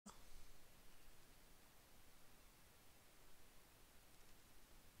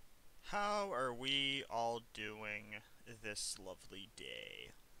How are we all doing this lovely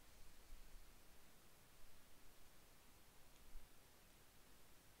day?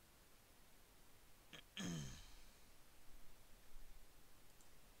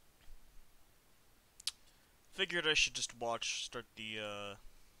 Figured I should just start the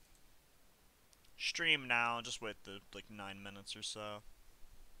stream now, and just wait the like 9 minutes or so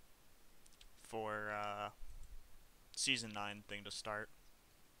for season 9 thing to start.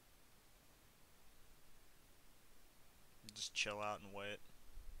 Just chill out and wait.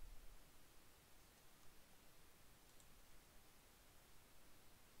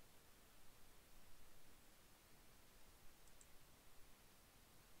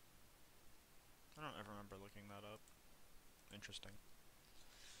 I don't ever remember looking that up. Interesting.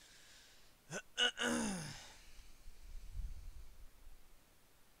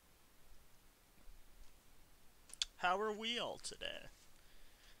 How are we all today?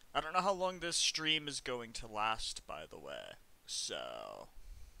 I don't know how long this stream is going to last, by the way. So,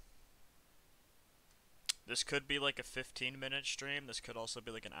 this could be like a 15-minute stream. This could also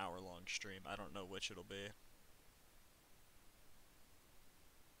be like an hour-long stream. I don't know which it'll be.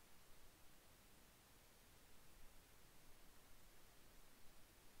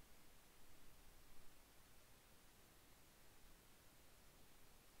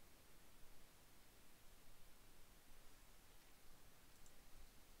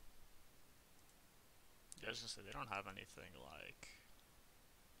 Yeah, I was gonna say, they don't have anything like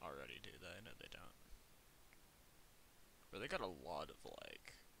already, do they? No, they don't. But they got a lot of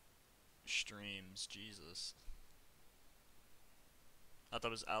like streams, Jesus. I thought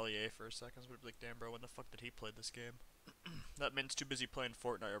it was Allier for a second, but I'd be like, damn bro, when the fuck did he play this game? That man's too busy playing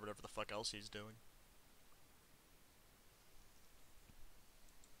Fortnite or whatever the fuck else he's doing.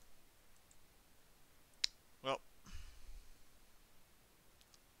 Well,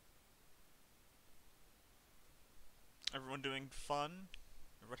 everyone doing fun?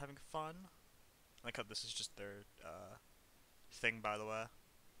 Everyone having fun? I like how this is just their thing, by the way.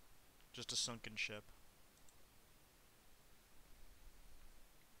 Just a sunken ship.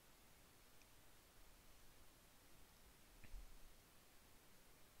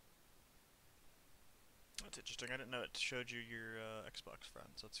 That's interesting. I didn't know it showed you your Xbox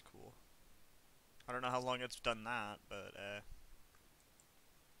friends. That's cool. I don't know how long it's done that, but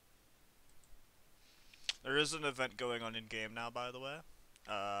there is an event going on in game now, by the way.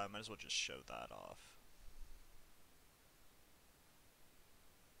 Might as well just show that off.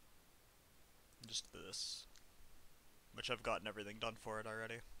 Just this, which I've gotten everything done for it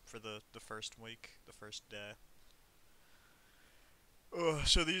already for the first week, the first day.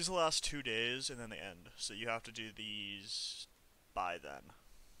 So these last 2 days and then they end. So you have to do these by then.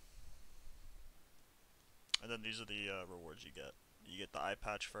 And then these are the rewards you get. You get the eye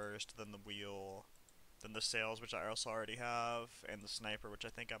patch first, then the wheel, then the sails, which I also already have, and the sniper, which I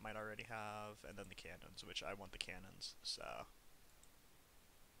think I might already have, and then the cannons, which I want the cannons, so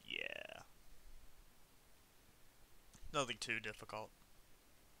yeah. Nothing too difficult.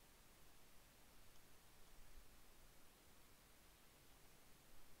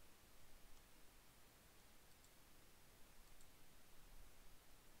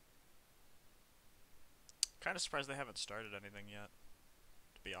 Kind of surprised they haven't started anything yet,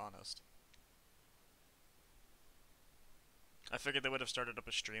 to be honest. I figured they would have started up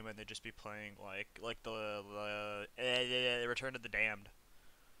a stream and they'd just be playing like the Return of the Damned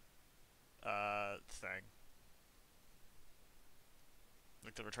thing.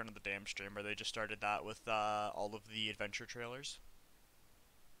 Like the Return of the Damned stream where they just started that with all of the adventure trailers.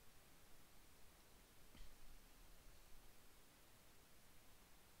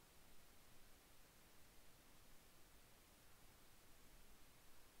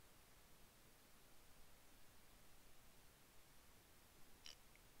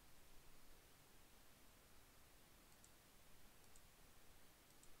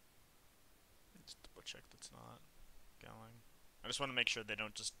 Just double check that's not going. I just want to make sure they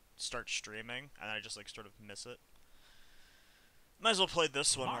don't just start streaming and I just like sort of miss it. Might as well play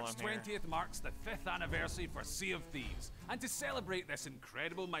this one while I'm here. March 20th marks the 5th anniversary for Sea of Thieves, and to celebrate this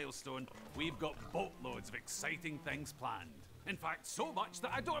incredible milestone, we've got boatloads of exciting things planned. In fact, so much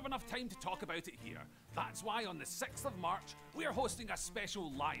that I don't have enough time to talk about it here. That's why on the 6th of March, we are hosting a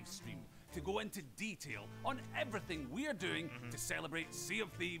special live stream to go into detail on everything we're doing to celebrate Sea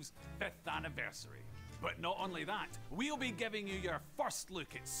of Thieves' 5th anniversary. But not only that, we'll be giving you your first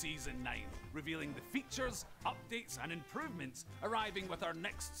look at Season 9, revealing the features, updates and improvements arriving with our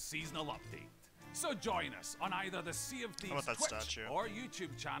next seasonal update. So join us on either the Sea of Thieves that Twitch statue? or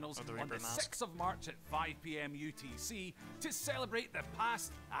YouTube channels Oh, the on the Reaper mask. 6th of March at 5 p.m. UTC to celebrate the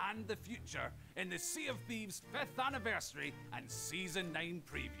past and the future in the Sea of Thieves 5th anniversary and Season 9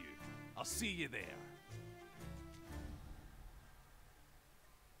 preview. I'll see you there.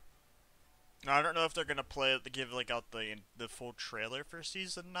 Now, I don't know if they're gonna give like out the full trailer for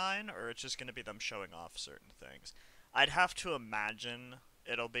season 9, or it's just gonna be them showing off certain things. I'd have to imagine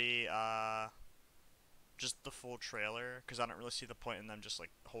it'll be just the full trailer, because I don't really see the point in them just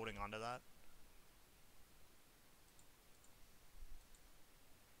like holding on to that.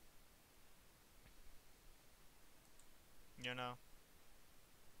 You know.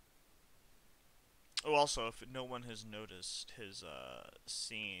 Oh, also, if no one has noticed his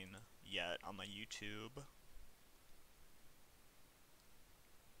scene yet on my YouTube,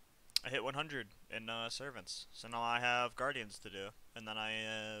 I hit 100 in servants, so now I have guardians to do, and then I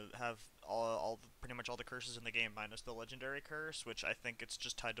have pretty much all the curses in the game minus the legendary curse, which I think it's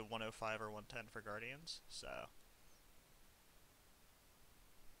just tied to 105 or 110 for guardians. So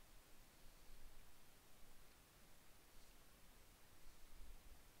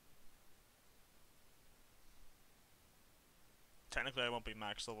technically I won't be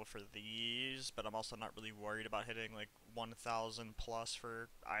max level for these, but I'm also not really worried about hitting like 1000 plus for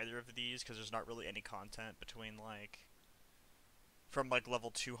either of these, because there's not really any content between like from like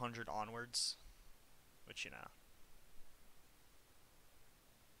level 200 onwards, which, you know.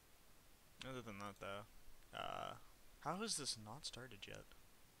 Other than that though, how has this not started yet?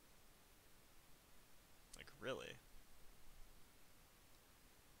 Like, really?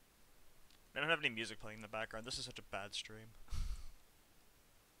 I don't have any music playing in the background. This is such a bad stream.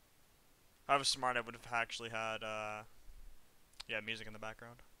 If I was smart, I would have actually had, yeah, music in the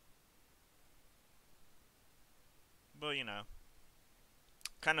background. But, you know,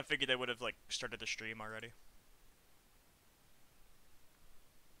 kind of figured they would have, like, started the stream already.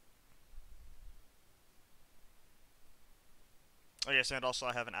 Oh yes, and also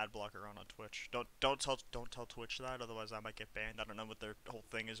I have an ad blocker on Twitch. Don't tell Twitch that, otherwise I might get banned. I don't know what their whole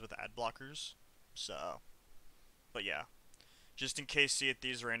thing is with ad blockers. So, but yeah, just in case See It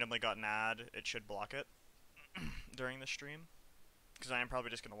Thieves randomly got an ad, it should block it during the stream, because I am probably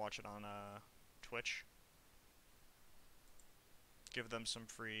just gonna watch it on Twitch. Give them some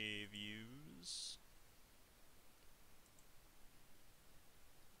free views.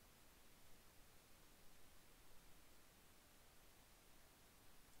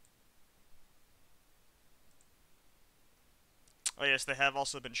 Oh yes, they have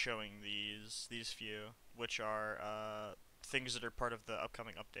also been showing these few, which are things that are part of the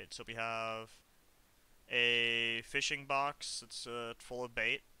upcoming update. So we have a fishing box that's full of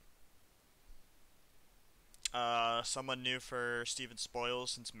bait. Someone new for Steven Spoils,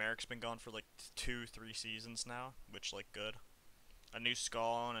 since Merrick's been gone for like 2-3 seasons now, which, like, good. A new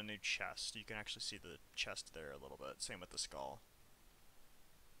skull and a new chest. You can actually see the chest there a little bit. Same with the skull.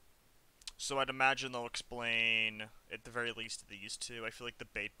 So I'd imagine they'll explain, at the very least, these two. I feel like the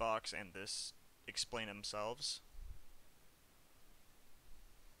bait box and this explain themselves.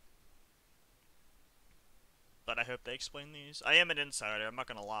 But I hope they explain these. I am an insider, I'm not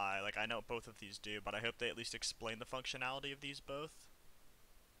gonna lie. Like, I know what both of these do, but I hope they at least explain the functionality of these both.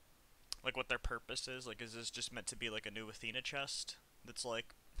 Like, what their purpose is. Like, is this just meant to be like a new Athena chest that's,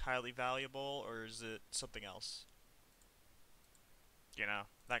 like, highly valuable, or is it something else? You know,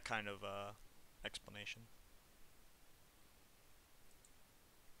 that kind of explanation.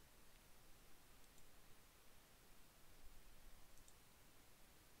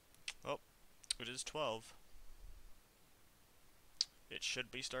 Oh, it is 12. It should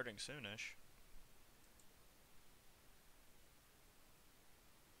be starting soonish.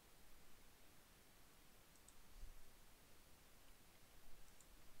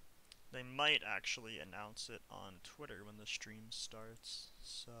 They might actually announce it on Twitter when the stream starts,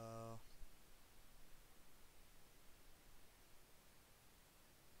 so...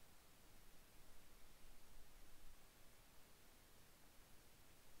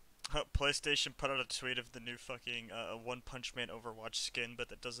 PlayStation put out a tweet of the new fucking One Punch Man Overwatch skin,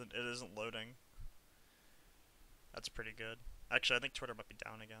 but it isn't loading. That's pretty good. Actually, I think Twitter might be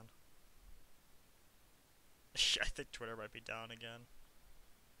down again. I think Twitter might be down again.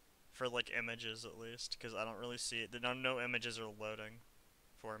 For, like, images, at least, because I don't really see it. No images are loading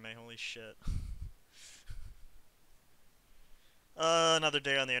for me. Holy shit. Another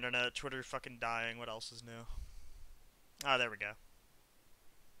day on the internet. Twitter fucking dying. What else is new? Ah, there we go.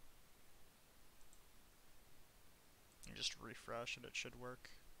 You just refresh and it should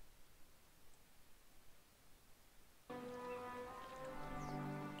work.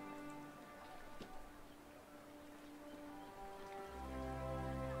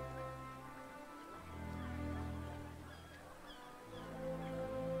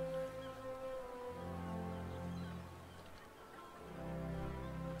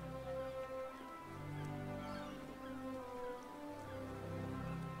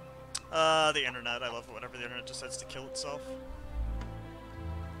 The internet. I love it whenever the internet decides to kill itself.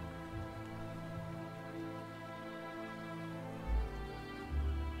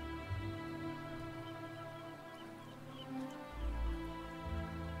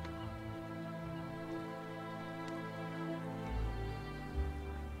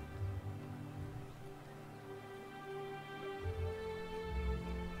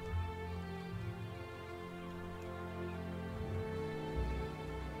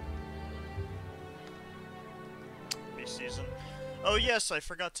 Season. Oh yes, I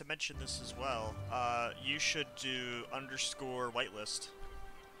forgot to mention this as well. You should do underscore whitelist,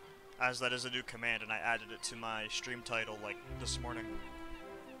 as that is a new command, and I added it to my stream title like this morning.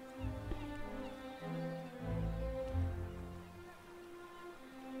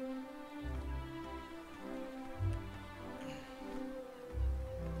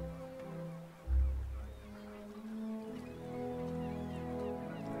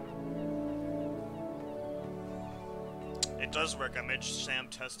 It does work. I made Sam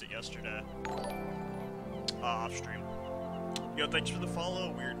test it yesterday. Off stream. Yo, thanks for the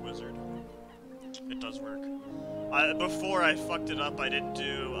follow, Weird Wizard. It does work. Before I fucked it up, I didn't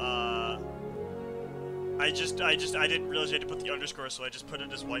do, I didn't realize you had to put the underscore, so I just put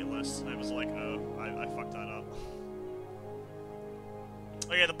it as whitelist. And I was like, oh, I fucked that up.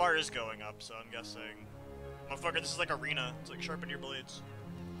 Oh yeah, the bar is going up, so I'm guessing. Motherfucker, this is like Arena. It's like sharpen your blades.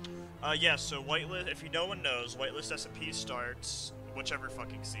 Yeah, so whitelist, if no one knows, whitelist SMP starts whichever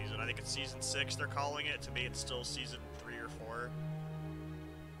fucking season. I think it's season 6 they're calling it. To me, it's still season 3 or 4.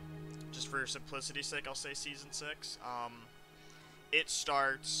 Just for simplicity's sake, I'll say season 6. It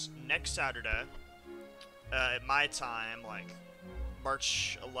starts next Saturday, at my time, like,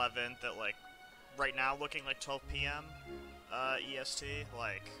 March 11th at, like, right now looking like 12 p.m. EST,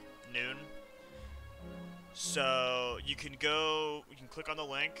 like, noon. So, you can click on the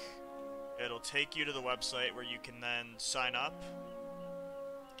link. It'll take you to the website where you can then sign up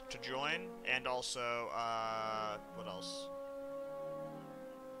to join, and also, what else?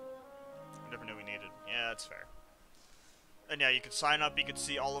 I never knew we needed. Yeah, that's fair. And yeah, you can sign up, you can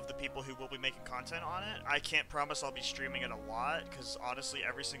see all of the people who will be making content on it. I can't promise I'll be streaming it a lot, because honestly,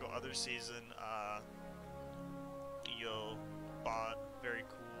 every single other season, yo, bot, very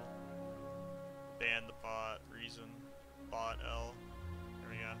cool. Ban the bot, reason, bot L. There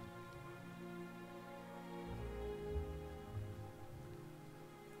we go.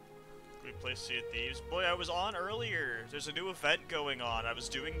 We play Sea of Thieves. Boy, I was on earlier. There's a new event going on. I was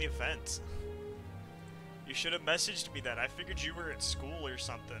doing the event. You should have messaged me that. I figured you were at school or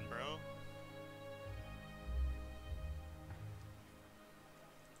something, bro.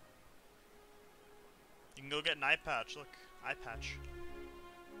 You can go get an eye patch. Look, eye patch.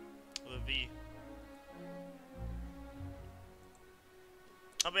 With a V.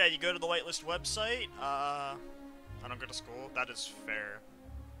 Oh, but yeah, you go to the whitelist website. I don't go to school. That is fair.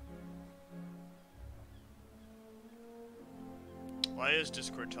 Why is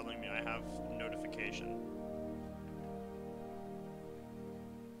Discord telling me I have notification?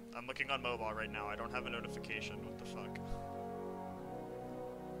 I'm looking on mobile right now. I don't have a notification. What the fuck?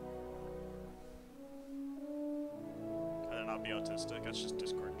 I did not be autistic. That's just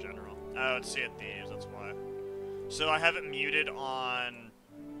Discord in general. Oh, it's Sea of Thieves. That's why. So I have it muted on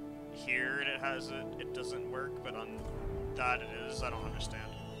here, and it has it. It doesn't work, but on that it is. I don't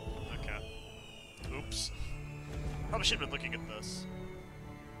understand. Okay. Oops. Probably should have been looking at this.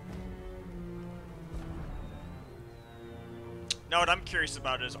 Now what I'm curious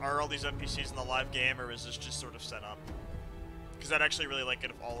about is, are all these NPCs in the live game, or is this just sort of set up? Because I'd actually really like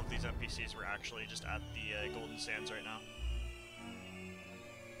it if all of these NPCs were actually just at the Golden Sands right now.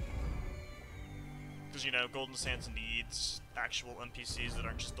 Because, you know, Golden Sands needs actual NPCs that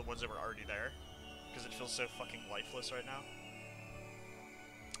aren't just the ones that were already there. Because it feels so fucking lifeless right now.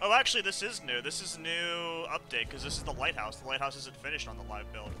 Oh, actually, this is new. This is a new update, because this is the lighthouse. The lighthouse isn't finished on the live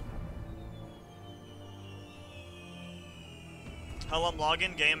build. Hell, log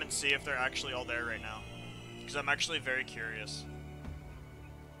in game and see if they're actually all there right now. Because I'm actually very curious.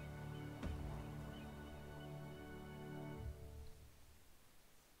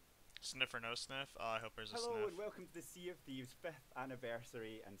 Sniff or no sniff? I hope there's a sniff. Hello and welcome to the Sea of Thieves 5th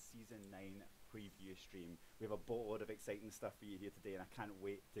anniversary and Season 9 preview stream. We have a boatload of exciting stuff for you here today, and I can't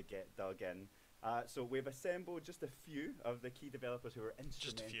wait to get dug in. So we've assembled just a few of the key developers who are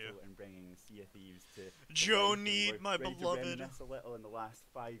instrumental in bringing Sea of Thieves to Joe life. Need, my beloved. To reminisce a little in the last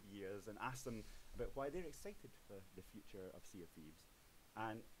 5 years and ask them about why they're excited for the future of Sea of Thieves.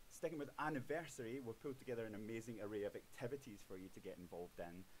 And sticking with anniversary, we've pulled together an amazing array of activities for you to get involved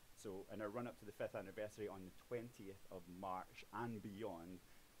in. So in our run up to the 5th anniversary on the 20th of March and beyond,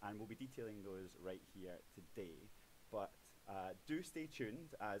 and we'll be detailing those right here today. But do stay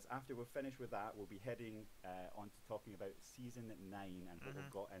tuned, as after we're finished with that, we'll be heading on to talking about Season 9 and what we've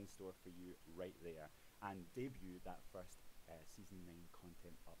got in store for you right there, and debut that first Season 9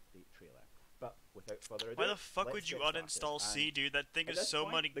 content update trailer. But without further ado, why the fuck let's would you get uninstall started. C, dude? That thing At is this so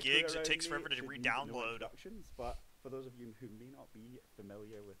point, many the crew gigs, it around takes me forever to should need no re-download. introductions, but for those of you who may not be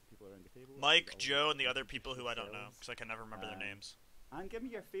familiar with the people around the table, Mike, I'll Joe, and the other introduce people who I don't know, yourselves. because I can never remember their names. And give me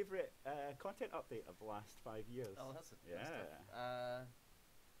your favourite content update of the last 5 years. Oh, that's yeah.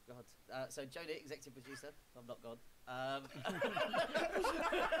 God. So Jody, executive producer. I'm not God.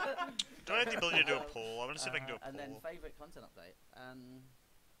 Do I have the ability to do a poll? I want to see if I can do a poll. And then favourite content update.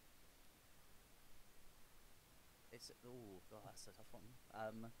 It's God, that's a tough one.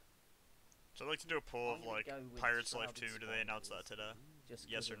 So I'd like to do a poll of I'm gonna like go with Pirates Life Shrouded 2. Do they announce that Spiders, today? Just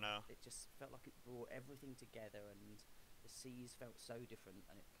Yes 'cause or no? It just felt like it brought everything together, and the seas felt so different,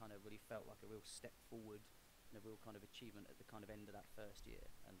 and it kind of really felt like a real step forward and a real kind of achievement at the kind of end of that first year,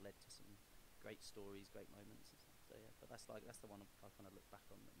 and led to some great stories, great moments and stuff. So yeah, but that's the one I kind of look back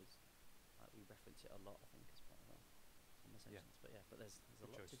on that was we reference it a lot, I think, as part of our conversations. But yeah, but there's a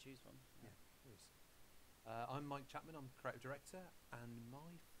lot to choose from. Yeah, there is. I'm Mike Chapman, I'm creative director, and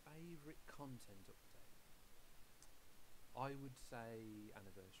my favourite content update, I would say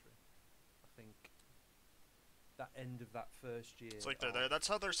Anniversary. I think that end of that first year. It's like that's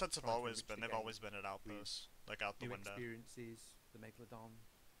how their sets have trying to always reach been. the They've game always been at Outposts, like out the new window. experiences, the Megalodon,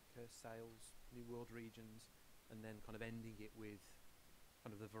 Curse Sales, new world regions, and then kind of ending it with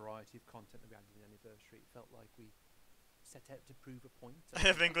kind of the variety of content that we had in the Anniversary. It felt like we set out to prove a point. I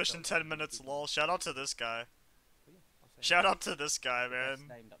have English in 10 minutes, lol. Shout out to this guy. But yeah, I'll say Shout out to this guy, The best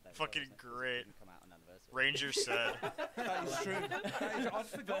man. named update as Fucking well, isn't it? 'Cause it great. didn't come out on anniversary. Ranger said. That is true. I'd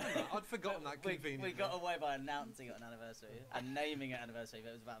forgotten that. I'd forgotten that conveniently. We got away by announcing it on anniversary and naming it anniversary, but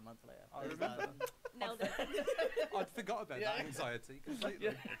it was about a month later. I It was remember. about- Nailed it. I'd forgot about that anxiety completely.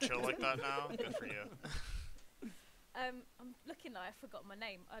 You're chill like that now? Good for you. I'm looking like I've forgotten my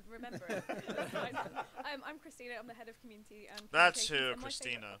name. I'd remember it. That's fine. I'm Christina. I'm the head of community and That's communications, who, and my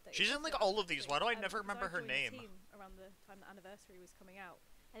Christina. favourite update She's is in like the all of these. Why do I never because remember her joined the name? team around the time the anniversary was coming out,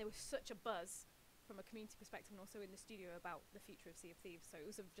 and there was such a buzz from a community perspective and also in the studio about the future of Sea of Thieves. So it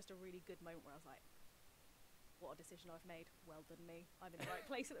was just a really good moment where I was like, "What a decision I've made! Well done, me. I'm in the right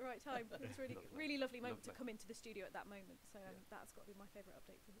place at the right time." It was really lovely moment to come into the studio at that moment. So that's got to be my favourite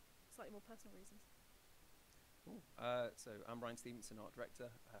update for slightly more personal reasons. Cool. So I'm Ryan Stevenson, art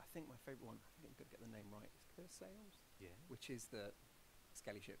director. I think my favourite one, I think I'm going to get the name right, is Curse Sales, which is the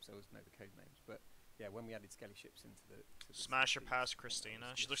Skelly ships. I always know the code names, but yeah, when we added Skelly ships into the Smash her CFD, past that Christina.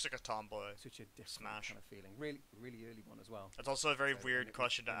 was She looks like a tomboy. such a different Smash. kind of feeling. Really, really early one as well. That's also a very So, and weird it was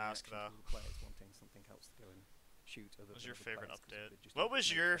question to in ask, reaction to though. all the players wanting something else to go and shoot other What was than your other favorite players 'cause update? it just What was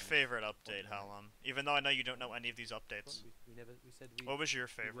made your things favorite fun update, and Hallam? Even though I know you don't know any of these updates. We said What was your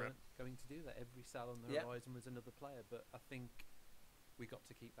we favorite? weren't going to do that. Every cell on the Yep. horizon was another player, but I think we got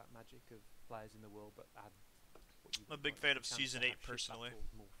to keep that magic of players in the world, but add what you I'm a would big like fan the of chance Season to 8 have ship personally.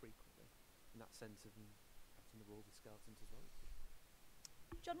 battles more frequently, in that sense of captain the world with skeletons as well.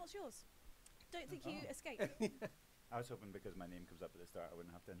 John, what's yours? Don't think you escaped. I was hoping because my name comes up at the start, I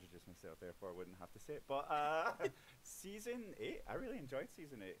wouldn't have to introduce myself, therefore I wouldn't have to say it. But Season 8, I really enjoyed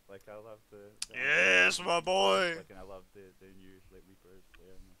Season 8. Like, I love the Yes, my boy! Like, and I love the new like Reapers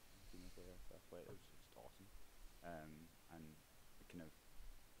Slayer and the female Slayer stuff. Like, it was just awesome. And it kind of,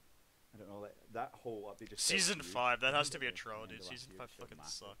 I don't know, like that whole update just felt Season new 5, that has to be a at the trilogy. end of last Season year, 5 just felt fucking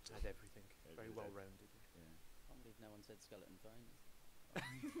massive. sucked. Had everything. It Very really well did. rounded. Yeah. I can't believe no one said skeleton thrones.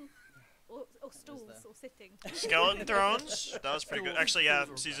 or stools, there? or sitting. Skeleton Thrones? That was pretty good. Stools- Actually, yeah,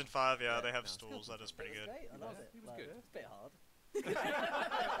 stools are Season okay. 5, yeah, Yeah, they have no, stools. That is pretty It was good. great. I love Yeah, it. it was Like, good. It's a bit hard.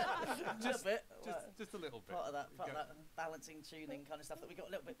 Just- a bit. Just a little bit. Part of that Go- balancing, tuning kind of stuff that we got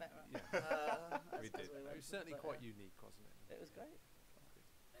a little bit better at. Yeah. As- We as did. we It went, was certainly but, quite unique, wasn't it? It was great.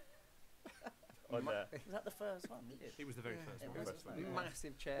 On the, Was that the first one we did? It was the very Yeah, first it one. was, First wasn't one. it?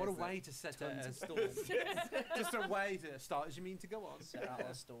 Massive chairs. What a that way to set out tons a of stall. Just a way to start. As you mean to go on? Set out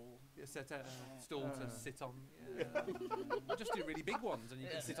a stall. Yeah, set out a stall to sit on. Yeah. Just do really big ones, and you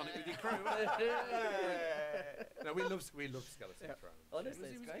can sit on it with your crew. No, we love Skeleton Yeah. Thrones. Honestly,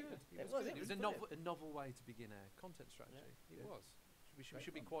 it it's was great. good. It was a brilliant. novel way to begin a content strategy. It was. We Great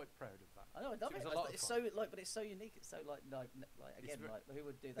should be fun. quite proud of that. I know, I love It it. was a lot of It's fun. so like, but it's so unique. It's so like again, ve- like who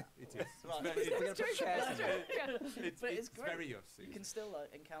would do that? It Well, is. it's right. We're gonna put chairs in there. But it's great. very us. You can still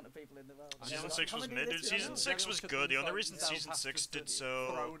like encounter people in the world. I Season know. six Come was and do mid. this, Season you know? six was good. The only reason season six did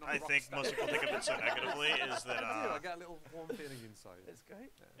so, I think most people think of it so negatively, is that I get a little warm feeling inside. It's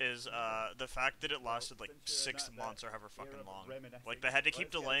great. the fact that it lasted like Since you're in 6 that months or era however fucking of long. reminiscing, Like they had to keep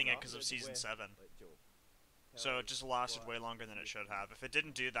let's get delaying it because started of season with, 7. like, Joe, So tell it just lasted what way longer than it you should think. have. If it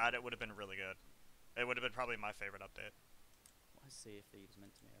didn't do that, it would have been really good. It would have been probably my favorite update. What has Sea of Thieves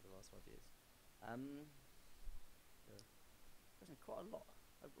meant to me over the last 5 years? There's quite a lot,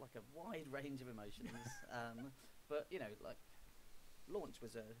 like a wide range of emotions. But you know, like launch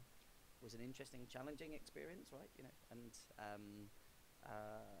was an interesting, challenging experience, right? You know, and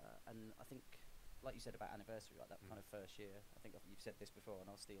I think, like you said about anniversary, like that kind of first year. I think you've said this before, and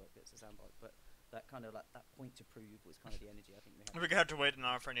I'll steal like bits of soundbite, but that kind of like that point to prove was kind of the energy I think we had. Are we gonna have to wait an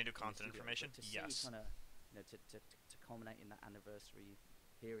hour for any new in the content studio, information? but to see Yes. kind of, you know, to culminate in that anniversary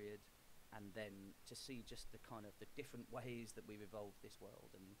period, and then to see just the kind of the different ways that we've evolved this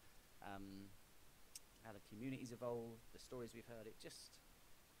world, and how the community's evolved, the stories we've heard. It just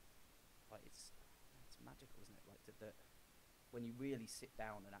like it's magical, isn't it? Like that when you really sit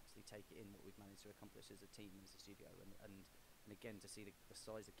down and actually take it in, what we've managed to accomplish as a team and as a studio, and again to see the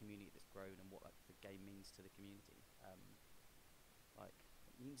size of community that's grown and what like the game means to the community, like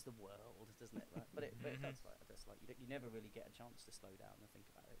it means the world, doesn't it? Right? but it does, like just like you never really get a chance to slow down and think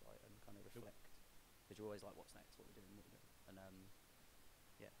about it, right, and kind of reflect, because you're always like, what's next, what we're doing, and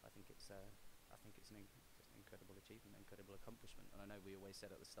yeah, I think it's an incredible achievement, incredible accomplishment, and I know we always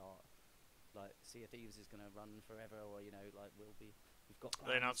said at the start, like Sea of Thieves is going to run forever, or you know, like we've got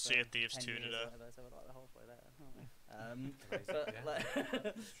They announced Sea of plans Thieves for 2 10 years or today. whatever, so we're like halfway there, aren't we? Amazing, But yeah. like,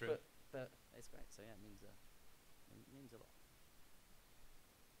 It's true. but it's great. So yeah, it means a lot.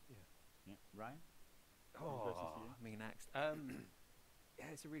 Yeah. Ryan? Oh, Versus you? me next. Yeah,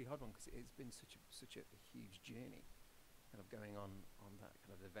 it's a really hard one because it's been such a huge journey, kind of going on that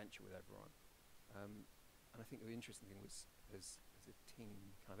kind of adventure with everyone. And I think the interesting thing was, as a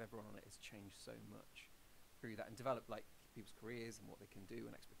team, kind of everyone on it has changed so much through that and developed like people's careers and what they can do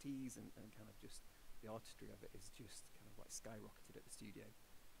and expertise, and kind of just the artistry of it is just kind of like skyrocketed at the studio.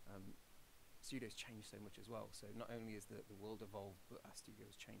 Studio's changed so much as well. So not only is the world evolved, but our studio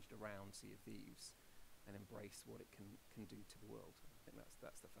has changed around Sea of Thieves and embraced what it can do to the world. I think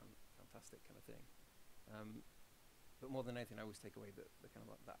that's the fantastic kind of thing. But more than anything, I always take away the kind of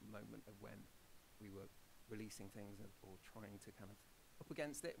like that moment of when we were releasing things or trying to kind of up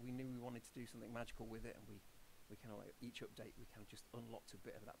against it. We knew we wanted to do something magical with it, and we kind of like each update we kind of just unlocked a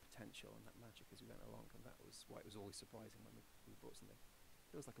bit of that potential and that magic as we went along, and that was why it was always surprising when we brought something. It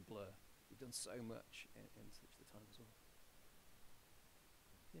feels like a blur. We've done so much in such the time as well.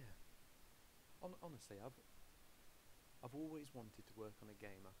 Yeah. Honestly, I've always wanted to work on a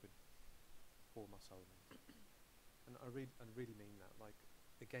game I could pour my soul into, and I really mean that. Like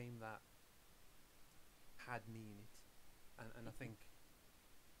a game that had me in it, and I think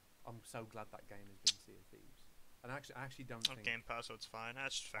I'm so glad that game has been Sea of Thieves. And I actually don't On think Game Pass, so it's fine.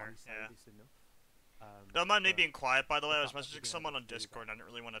 That's just fair. I say Yeah. this enough. Don't mind me but being quiet, by the way. I was fact that messaging we've been someone able on to do Discord. that, I didn't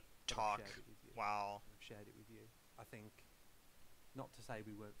really want to but talk. I've shared it with you. Wow. I've shared it with you. I think, not to say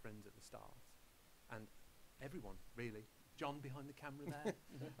we weren't friends at the start, and everyone really, John behind the camera there.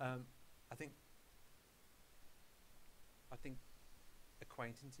 I think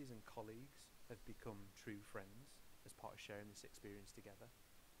acquaintances and colleagues have become true friends as part of sharing this experience together,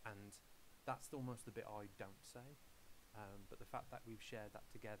 and that's almost the bit I don't say. But the fact that we've shared that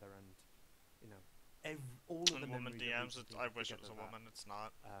together, and you know, all of And the woman memories that DMs, we've I completed wish it was a together, woman. It's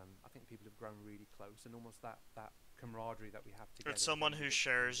not. I think people have grown really close, and almost that camaraderie that we have together. It's someone who is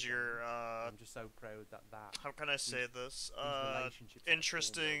shares really your I'm just so proud that how can I say these- this? relationships that have formed over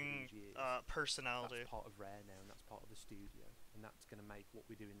Interesting these years, personality. that's part of Rare now, and that's part of the studio, and that's going to make what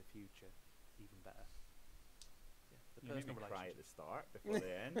we do in the future even better. Yeah, the You made me personal cry at the relationships. start before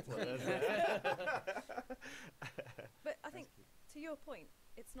the end. But I think, to your point,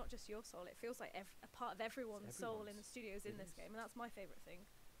 it's not just your soul. It feels like a part of everyone's soul in the studios in It this is. game, and that's my favourite thing.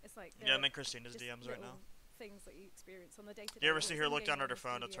 It's like Yeah, I'm there in Christina's just DMs right now. little things that you experience on the day to day. Do you ever see her look down at her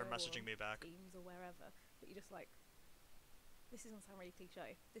phone? It's her messaging me back. Teams or wherever, but you just like. This doesn't sound really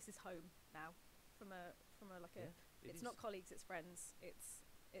cliche. This is home now, from a like a. Yeah, It's not colleagues, it's friends.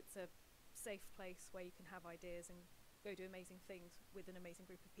 It's a safe place where you can have ideas and go do amazing things with an amazing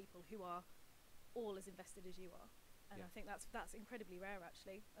group of people who are all as invested as you are. And Yeah. I think that's incredibly rare,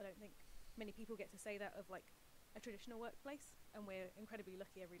 actually. I don't think many people get to say that of like a traditional workplace, and we're incredibly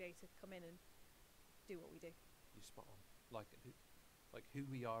lucky every day to come in and do what we do. You're spot on. Like like who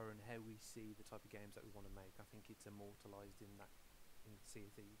we are and how we see the type of games that we want to make. I think it's immortalised in Sea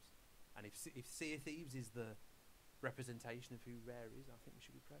of Thieves, and if Sea of Thieves is the representation of who Rare is, I think we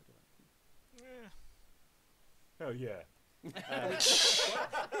should be proud of that. Yeah. Oh yeah. We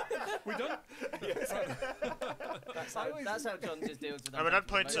done? That's how John just deals with. I mean, I'd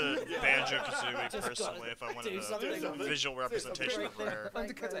play to uncomfortable Banjo moments. Kazooie Just personally gotta if I wanted do a something. visual representation of Rare.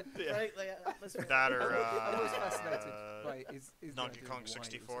 Undercut it. Break the atmosphere. That or I'm always fascinated by is the Donkey idea Kong of why it was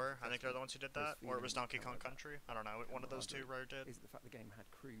 64. I think they're the successful. ones who did Those that, or it was feelings Donkey Kong kind of Country. I don't know. One of those two Rare did. Is the fact the game had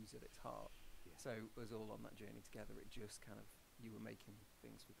cruise at its heart. Yeah. So us all on that journey together, it just kind of, you were making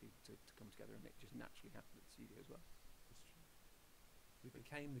things for people to come together, and it just naturally happened at the studio as well. That's true. We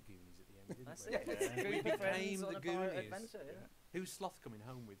became the Goonies at the end, didn't That's we? it. It's a We group of friends became on the a pirate Goonies. adventure, yeah. Who's Sloth coming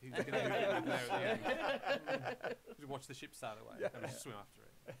home with? Who's going to move it there at the end? Just watch the ship sail away and just swim after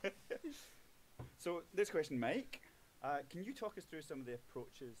it. So this question, Mike, can you talk us through some of the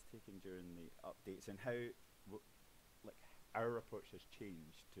approaches taken during the updates and how, like, our approach has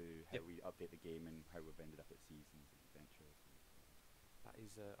changed to how Yep. we update the game and how we've ended up at seasons and adventures? That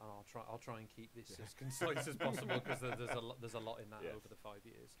is, I'll try and keep this as concise as possible because there's a lot in that Yes. over the 5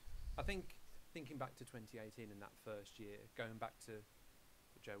 years. I think thinking back to 2018 and that first year, going back to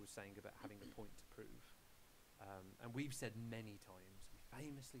what Joe was saying about having a point to prove, and we've said many times, we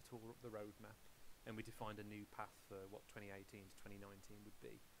famously tore up the roadmap and we defined a new path for what 2018 to 2019 would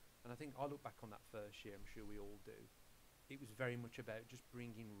be. And I think I look back on that first year, I'm sure we all do. It was very much about just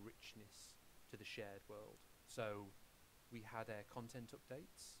bringing richness to the shared world. So we had content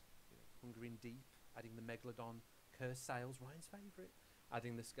updates, Hunger in Deep, adding the Megalodon, Cursed Sails, Ryan's favourite,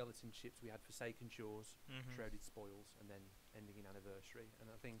 adding the skeleton ships. We had Forsaken Shores, Shrouded Spoils, and then ending in Anniversary. And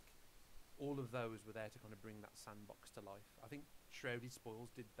I think all of those were there to kind of bring that sandbox to life. I think Shrouded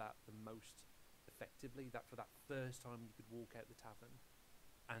Spoils did that the most effectively, that for that first time you could walk out the tavern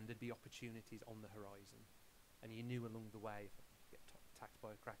and there'd be opportunities on the horizon. And you knew along the way, if you get attacked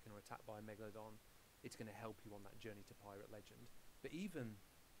by a Kraken or attacked by a Megalodon, it's going to help you on that journey to Pirate Legend. But even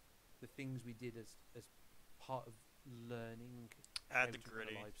the things we did as part of learning, Add how the to run a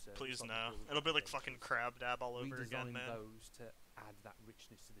gritty. live service, Please like no. build It'll be like applications, fucking Crab Dab all we over again, designed man. those to add that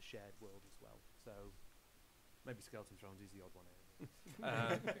richness to the shared world as well. So maybe Skeleton Thrones is the odd one out.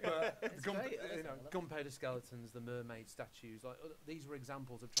 But It's great, isn't it? I love it. Gunpowder Skeletons, the mermaid statues, like these were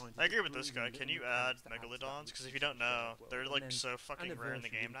examples of trying to. I agree with this bring guy. little Can you mechanics add to to that Megalodons? Because if you richness don't to the know, shared world. they're And like then so fucking rare in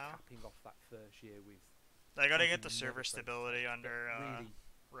the Anniversary game really now. capping off that first year with They gotta get something the never server felt stability that under really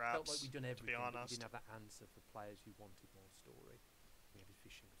felt like wraps. we'd done To everything, be but we honest. didn't have that answer for players who wanted more story. We added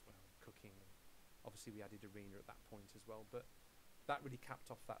fishing as well, and cooking, and obviously we added arena at that point as well. But that really capped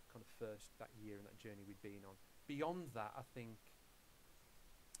off that kind of that year and that journey we'd been on. Beyond that, I think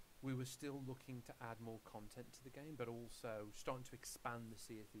we were still looking to add more content to the game, but also starting to expand the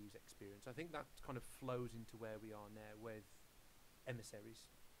Sea of Thieves experience. I think that kind of flows into where we are now with emissaries,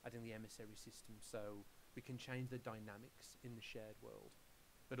 adding the emissary system, so we can change the dynamics in the shared world,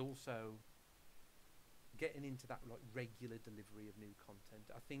 but also getting into that like regular delivery of new content.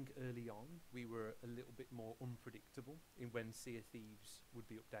 I think early on we were a little bit more unpredictable in when Sea of Thieves would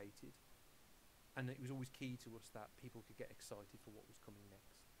be updated, and it was always key to us that people could get excited for what was coming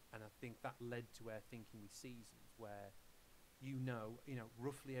next. And I think that led to our thinking with seasons, where you know,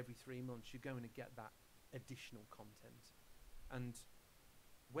 roughly every 3 months you're going to get that additional content. And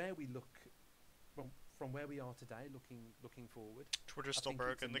where we look, from where we are today, looking forward, Twitter's I still think it's a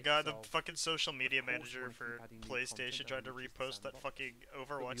broken. The mix guy, the of- fucking social media course we manager wanna keep for adding new PlayStation, content tried to that enriches the repost that sandbox, fucking but we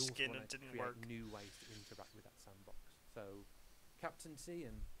Overwatch also skin wanna and it didn't create work. new ways to interact with that sandbox. So, captaincy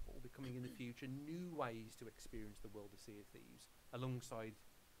and what will be coming in the future, new ways to experience the world of Sea of Thieves, alongside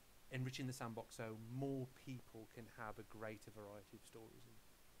enriching the sandbox so more people can have a greater variety of stories in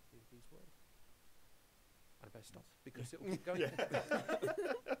Sea of Thieves world. And I better stop because it'll keep going.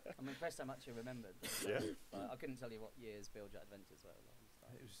 I'm impressed how much you remembered. Yeah. I couldn't tell you what years Build Your Adventures were. Like, it's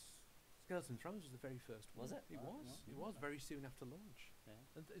like- It was Skeleton Thrones was the very first one. Was it? It Wow, was. wow. It was very soon after launch. Yeah.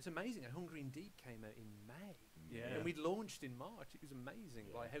 And it's amazing. Hungry in Deep came out in May. Yeah. And we launched in March. It was amazing,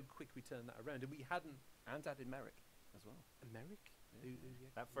 Yeah. like how quick we turned that around. And we hadn't. And added Merrick as well. Merrick? Yeah. Yeah,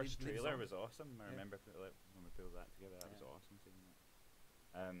 That first lives trailer on. was awesome. I Yeah. remember when we pulled that together. That was Yeah. awesome seeing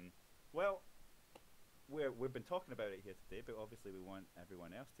that. Well, we've been talking about it here today, but obviously we want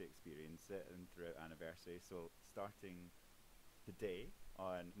everyone else to experience it and throughout anniversary. So starting today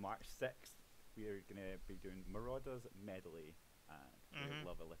on March 6th, we are going to be doing Marauders Medley.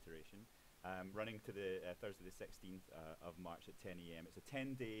 Love alliteration. Running to the Thursday the 16th of March at 10 a.m. It's a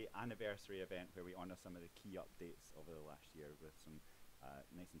 10-day anniversary event where we honour some of the key updates over the last year with some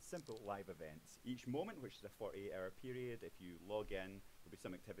nice and simple live events. Each moment, which is a 48-hour period, if you log in, there'll be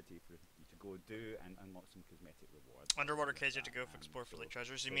some activity for you to go do and unlock some cosmetic rewards. Underwater caves you have to go explore for like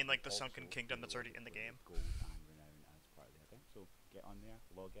treasures. You they mean like the will Sunken also Kingdom that's already reward in the you game? with gold and renown as part of the event. So get on there,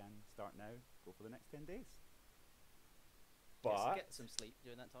 log in, start now, go for the next 10 days. But get some sleep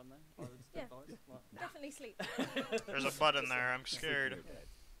during that time though. I would Yeah. advise. Like, Definitely sleep. There's a button there. I'm scared. Sleep in your bed.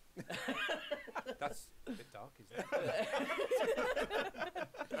 That's a bit dark, isn't it?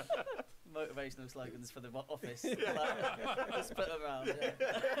 motivational slogans for the office. Like, just put them around. Yeah.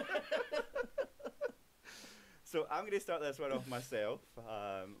 So I'm going to start this one off myself,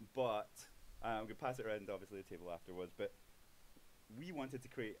 but I'm going to pass it around obviously the table afterwards. But we wanted to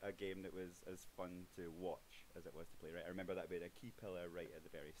create a game that was as fun to watch as it was to play. Right, I remember that being a key pillar right at the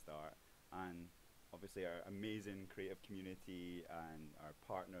very start, and obviously our amazing creative community and our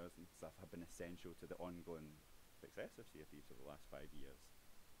partners and stuff have been essential to the ongoing success of Sea of Thieves over the last 5 years.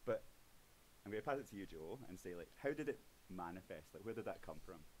 But I'm going to pass it to you, Joe, and say, like, how did it manifest? Like, where did that come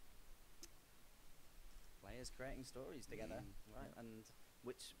from? Players creating stories together, right? And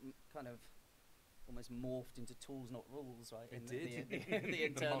which kind of almost morphed into tools, not rules, right? It in did. the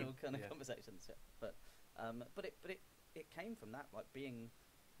internal kind of Yeah. conversations. Yeah. But it came from that, like being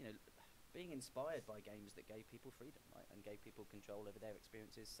inspired by games that gave people freedom, right, and gave people control over their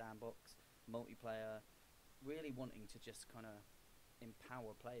experiences, sandbox, multiplayer, really wanting to just kind of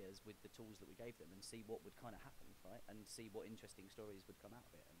empower players with the tools that we gave them and see what would kind of happen, right, and see what interesting stories would come out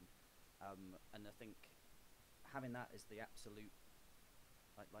of it. And I think having that as the absolute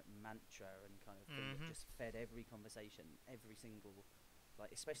like mantra and kind of thing that just fed every conversation, every single,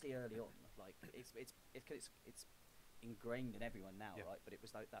 like especially early on, like it's ingrained in everyone now, Yeah. right? But it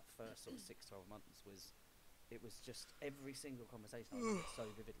was like that first sort of 6-12 months it was just every single conversation I remember so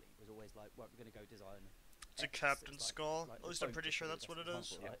vividly was always like, well, we're going to go design It's a X. captain's like- skull. like At the least I'm boat pretty is sure probably that's the what it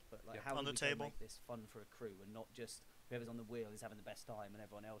best is. example, right? But like, Yeah. how On are the we gonna table. make this fun for a crew and not just whoever's on the wheel is having the best time and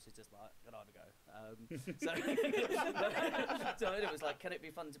everyone else is just like, can I have a go? So it was like, can it be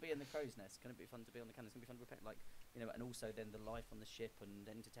fun to be in the crow's nest? Can it be fun to be on the cannons? Can it be fun to repair? Like, and also then the life on the ship and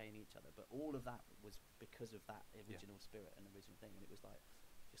entertaining each other. But all of that was because of that original spirit and original thing. And it was like,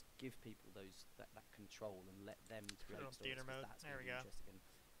 just give people that control and let them create on stories. theater 'Cause mode. that's There gonna we be go. interesting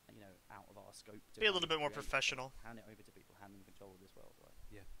and out of our scope. To Be a kind little of bit more create, but professional. hand it over to people, hand them control of this world, right?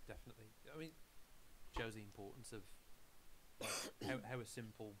 Yeah, definitely. I mean, shows the importance of like, how a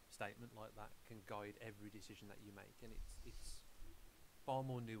simple statement like that can guide every decision that you make, and it's far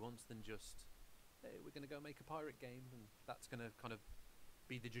more nuanced than just, hey, we're going to go make a pirate game, and that's going to kind of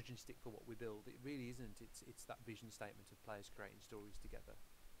be the judging stick for what we build. It really isn't. It's that vision statement of players creating stories together,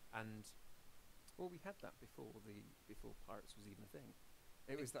 and Well, we had that before pirates was even a thing.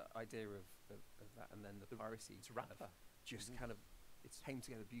 It was that idea of that, and then the piracy it's kind of rapper, just kind of came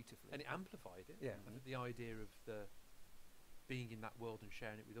together beautifully. and it amplified it. Yeah. I think the idea of the being in that world and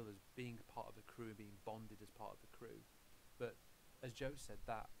sharing it with others, being a part of the crew, being bonded as part of the crew. But as Joe said,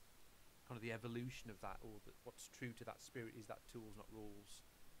 that kind of the evolution of that, or what's true to that spirit, is that tools, not rules,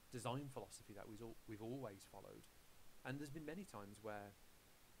 design philosophy that we've always followed. And there's been many times where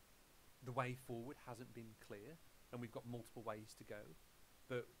the way forward hasn't been clear, and we've got multiple ways to go.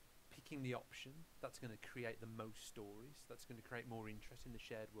 But picking the option that's going to create the most stories, that's going to create more interest in the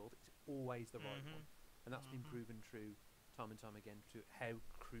shared world, is always the right one. And that's been proven true time and time again to how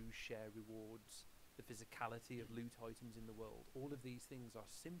crews share rewards, the physicality of loot items in the world. All of these things are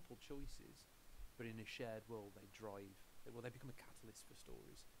simple choices, but in a shared world they become a catalyst for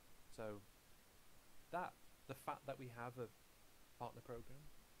stories. So the fact that we have a partner program,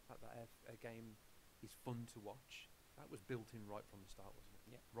 that a game is fun to watch, that was built in right from the start, wasn't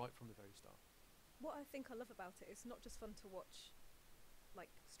it? Yeah. Right from the very start. What I think I love about it is not just fun to watch,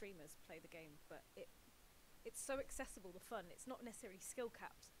 like streamers play the game, but it's so accessible. The fun. It's not necessarily skill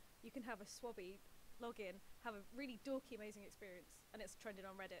capped. You can have a swabby log in, have a really dorky, amazing experience, and it's trended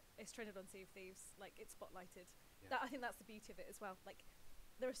on Reddit. It's trended on Sea of Thieves. Like, it's spotlighted. Yeah. I think that's the beauty of it as well. Like,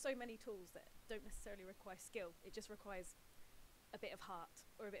 there are so many tools that don't necessarily require skill. It just requires a bit of heart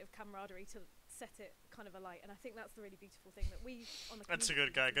or a bit of camaraderie to set it kind of alight. And I think that's the really beautiful thing that we on the That's a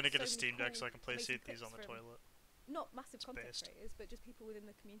community good guy. see Gonna get so a many Steam Deck cool, so I can play Sea amazing of Thieves on clips the from toilet. not massive It's content based. creators, but just people within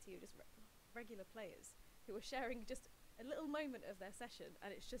the community who are just regular players who are sharing just a little moment of their session,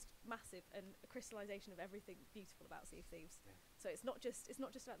 and it's just massive and a crystallization of everything beautiful about Sea of Thieves. Yeah. So it's not just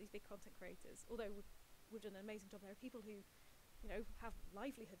about these big content creators. Although we've done an amazing job, there are people who, have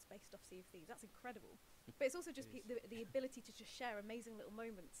livelihoods based off Sea of Thieves. That's incredible. But it's also just It is. the ability to just share amazing little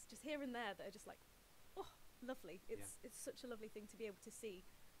moments, just here and there, that are just like, oh, lovely. It's such a lovely thing to be able to see,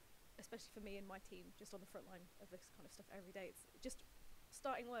 especially for me and my team, just on the front line of this kind of stuff every day. It's just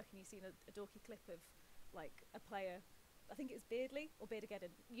starting work and you've seen a dorky clip of like a player, I think it's Beardley or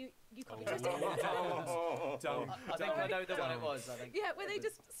Beardageddon. You can't be trusted. Don't. I think I know the one it was. I think. Yeah, where they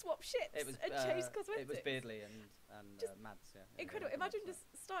just swap ships It was and change cosmetics. It was Beardley and Just Mads. Yeah. Incredible. Imagine just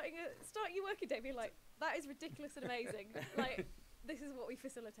starting your working day being like, that is ridiculous and amazing. Like, this is what we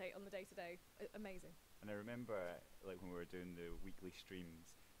facilitate on the day to day. Amazing. And I remember, like, when we were doing the weekly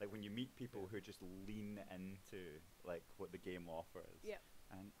streams, like, when you meet people who just lean into, like, what the game offers. Yeah.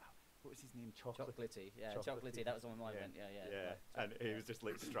 And what was his name? Chocolatey. Yeah, Chocolatey. That was the one I went. Yeah. And he was just,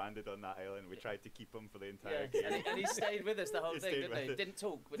 like, stranded on that island. We tried to keep him for the entire Yeah, game. and he stayed with us the whole He thing, stayed didn't he? with it. Didn't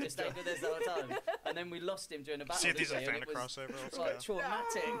talk, but just stayed with us the whole time. And then we lost him during a battle. See if these are didn't we? fan And it was, crossover. Let's like, go.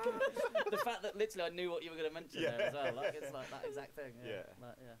 traumatic. The fact that literally I knew what you were going to mention there as well. Like, it's like that exact thing. Yeah.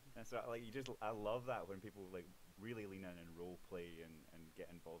 Like, yeah. And so, like, I love that when people, like, really lean in and role play and get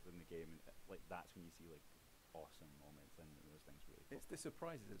involved in the game. And, like, that's when you see, like, awesome moments and those things really It's the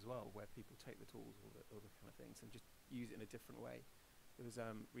surprises as well, where people take the tools or the other kind of things and just use it in a different way. There was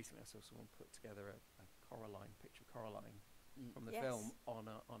recently I saw someone put together a Coraline picture of Coraline from the Yes. film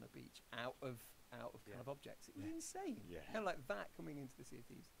on a beach out of kind of objects. It was insane. Yeah. And like that coming into the Sea of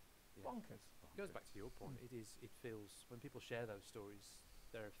Thieves, Yeah. bonkers. It goes back to your point. It feels when people share those stories,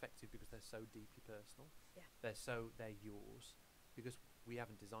 they're effective because they're so deeply personal. Yeah. They're yours because we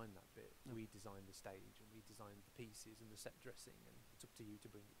haven't designed that bit. No. We designed the stage and we designed the pieces and the set dressing, and it's up to you to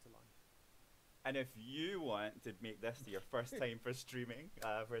bring it to life. And if you want to make this your first time for streaming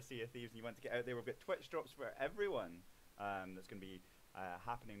for Sea of Thieves and you want to get out there, we've got Twitch drops for everyone. That's going to be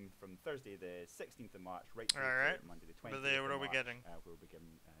happening from Thursday the 16th of March right through Alright. to Monday the But 20th they- of what are we March. getting? We'll be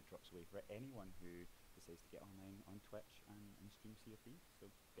giving drops away for anyone who decides to get online on Twitch and stream Sea of Thieves. So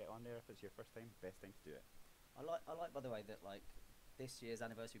get on there if it's your first time. Best time to do it. I like, by the way, that like this year's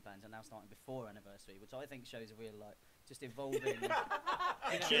anniversary plans are now starting before anniversary, which I think shows a real like just evolving. you know,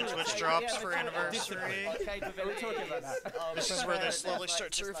 Yeah, Twitch drops for anniversary. We're talking about that. This is where they slowly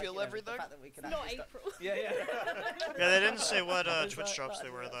start to reveal everything. The fact that we can Not actually start- April. Yeah. Yeah, they didn't say what Those Twitch are- drops that they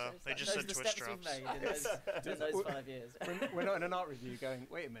is were what though. shows They that. just Those said are the Twitch steps we've drops. made in those 5 years. We're not in an art review going,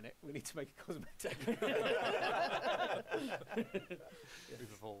 wait a minute, we need to make a cosmetic.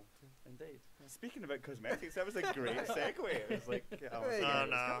 We've evolved. Indeed. Speaking about cosmetics, that was a great segue. It was like, I was There you like, go.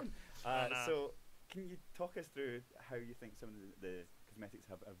 it's No. coming. Oh, no. So, can you talk us through how you think some of the cosmetics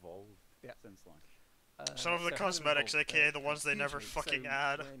have evolved Yeah. since launch? Some of the So how they've cosmetics, evolved, aka the ones they never hugely. fucking So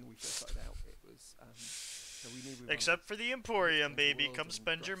add. When we first started out, it was so we knew we wanted Except for the to Emporium, explore the baby. world Come and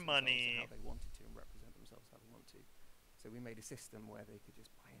spend your dress themselves money. How they wanted to and represent themselves how they want to. So we made a system where they could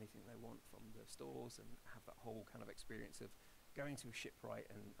just buy anything they want from the stores and have that whole kind of experience of going to a shipwright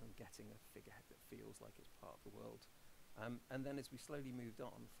and getting a figurehead that feels like it's part of the world. And then as we slowly moved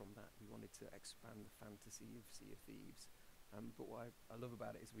on from that, we wanted to expand the fantasy of Sea of Thieves. But what I love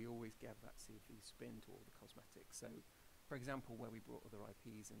about it is we always gave that Sea of Thieves spin to all the cosmetics. So, for example, where we brought other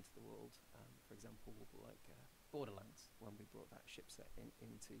IPs into the world, for example, like Borderlands, when we brought that ship set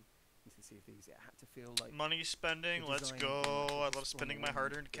into Sea of Thieves, it had to feel like Money spending, the let's design go. of I just love spending gone my in,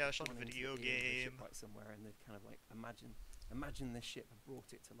 hard-earned they'd cash on gone a into video the game. shipwright somewhere, and they'd kind of like imagine this ship and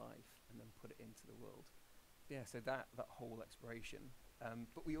brought it to life, and then put it into the world. Yeah, so that whole exploration.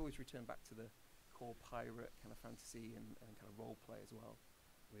 But we always return back to the core pirate kind of fantasy and kind of role play as well.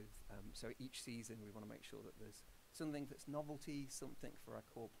 With so each season we want to make sure that there's something that's novelty, something for our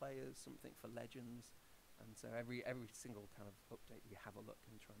core players, something for legends, and so every single kind of update we have a look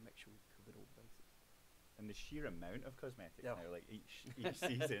and try and make sure we've covered all the bases. And the sheer amount of cosmetics Yeah. now, like each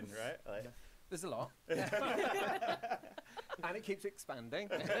season, right? Like, There's a lot, and it keeps expanding.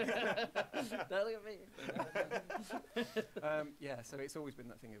 Don't look at me. Yeah, so it's always been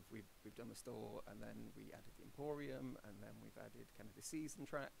that thing of we've done the store, and then we added the Emporium, and then we've added kind of the season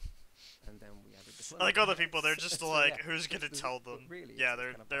track, and then we added the. I like all the people. They're So- just so like, yeah, who's gonna there's- tell but them? really Yeah, it's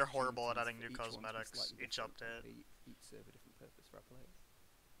kind of they're horrible at opportunities adding for new each one to be cosmetics slightly each different, update. and they each serve a different purpose for our players.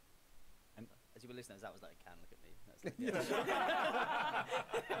 As you were listeners, that was like a can. Look at me. That's like,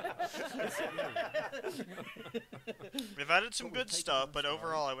 We've added some But we've good taken stuff, our but stride.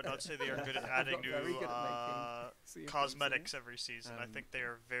 overall, I would not say they are good at adding Got very new good at making Sea of Thieves cosmetics things. every season. I think they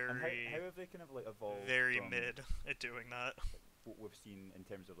are and very, how have they kind of like evolved? very from mid at doing that. What we've seen in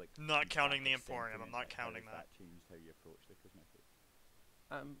terms of like. Not counting the feedback or Emporium, I'm sentiment, not like, how counting has that. changed how you approach the cosmetics.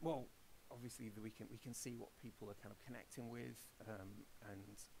 Well, obviously we can see what people are kind of connecting with,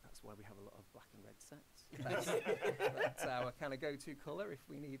 and that's why we have a lot of black and red sets. That's our kind of go-to color if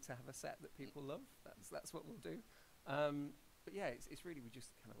we need to have a set that people love. That's what we'll do. But yeah, it's really we just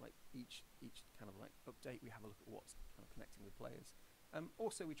kind of like each kind of like update we have a look at what's kind of connecting with players.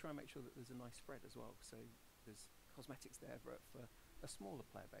 Also, we try and make sure that there's a nice spread as well. So there's cosmetics there for a smaller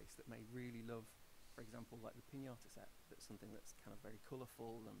player base that may really love, for example, like the Pinata set. That's something that's kind of very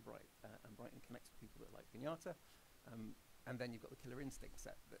colourful and bright and connects with people that like Pinata. And then you've got the Killer Instinct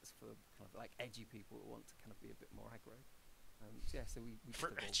set that's for kind of like edgy people who want to kind of be a bit more aggro. So yeah, so we just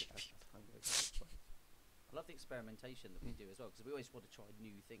For evolve edgy it as time goes on. I love the experimentation that we do as well, because we always want to try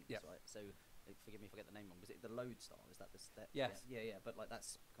new things, Yeah. right? So, forgive me if I get the name wrong. Was it the load style? Is that the step? Yes. Yeah. But like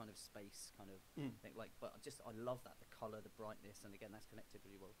that's kind of space kind of thing. Like, but I love that, the color, the brightness, and again, that's connected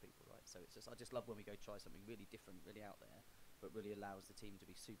really well with people, right? So it's just I just love when we go try something really different, really out there, but really allows the team to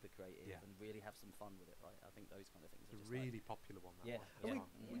be super creative and really have some fun with it, right? I think those kind of things It's are a just really popular one. That Yeah, one.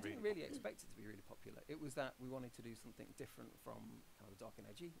 We didn't really expect it to be really popular. It was that we wanted to do something different from kind of the dark and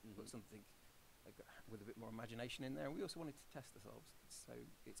edgy, but something with a bit more imagination in there. And we also wanted to test ourselves, so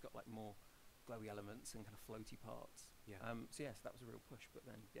it's got like more glowy elements and kind of floaty parts. Yeah. So yes, that was a real push. But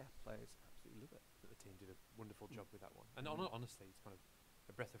then, yeah, players absolutely love it. But the team did a wonderful job with that one. And honestly, it's kind of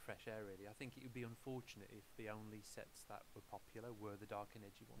a breath of fresh air, really. I think it would be unfortunate if the only sets that were popular were the dark and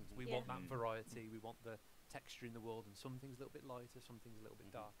edgy ones. We want that variety. We want the texture in the world, and some things a little bit lighter, some things a little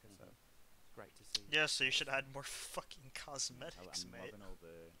bit darker. So it's great to see. Yeah, so you should add more fucking cosmetics, I'm mate. loving all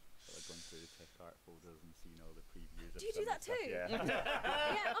the going through the tech art folders and seeing all the previews. Do you do that too? Yeah.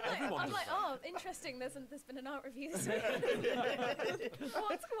 Yeah, Everyone I'm does like, that. oh, interesting. There's been an art review this week.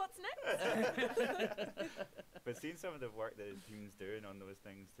 What's next? But seeing some of the work that the team's doing on those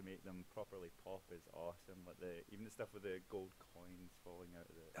things to make them properly pop is awesome. Like even the stuff with the gold coins falling out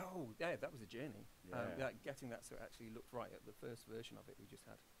of the. Oh, yeah, that was a journey. Yeah. Like getting that so it actually looked right. At the first version of it, we just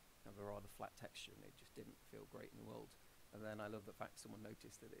had kind of a rather flat texture, and it just didn't feel great in the world. And then I love the fact someone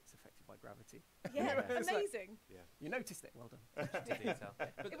noticed that it's affected by gravity. Yeah, It's like, amazing. you noticed it. Well done. To detail.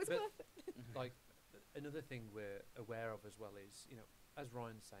 It was perfect. Like another thing we're aware of as well is, you know, as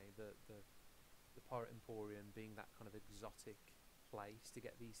Ryan's saying, the Pirate Emporium being that kind of exotic place to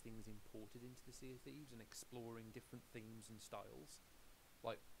get these things imported into the Sea of Thieves and exploring different themes and styles.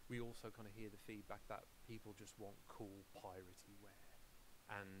 Like, we also kind of hear the feedback that people just want cool piratey wear,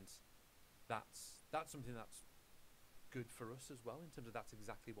 and that's something that's good for us as well, in terms of that's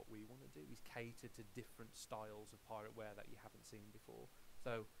exactly what we want to do, is cater to different styles of pirate wear that you haven't seen before.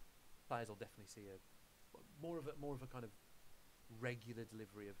 So players will definitely see more of a kind of regular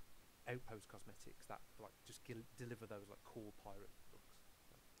delivery of outpost cosmetics that like just deliver those like cool pirate looks.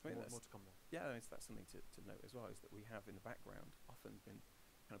 So I mean, more to come there. Yeah, that's something to note as well, is that we have in the background often been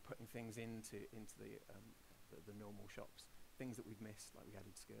kind of putting things into the normal shops, things that we'd missed. Like we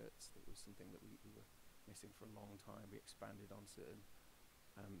added skirts. That was something that we were missing for a long time. We expanded on certain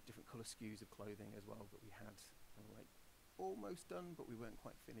different colour skews of clothing as well that we had kind of like almost done, but we weren't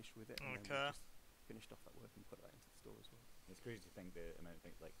quite finished with it. And then we just finished off that work and put that into the store as well. It's crazy to think the amount of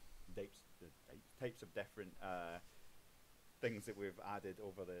things like types of different things that we've added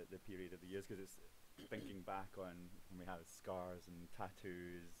over the period of the years, because it's thinking back on when we had scars and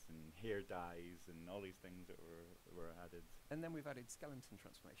tattoos and hair dyes and all these things that were added. And then we've added skeleton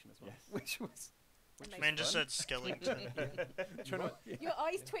transformation as well, Yes. which was Amazing. Man just said Skellington. Your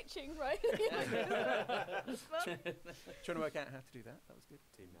eyes twitching, right? trying to work out how to do that. That was good.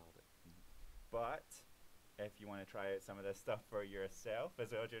 Team nailed it. But if you want to try out some of this stuff for yourself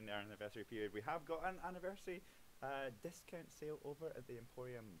as well during our anniversary period, we have got an anniversary discount sale over at the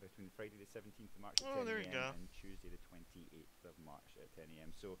Emporium between Friday the 17th of March at 10 Oh, there you a.m. go. and Tuesday the 28th of March at 10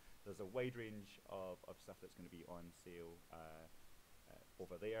 a.m. So there's a wide range of stuff that's going to be on sale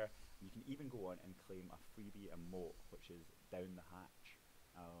over there. You can even go on and claim a freebie emote, which is down the hatch.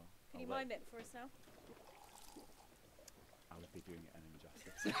 Can you mind it for us now? I would be doing it an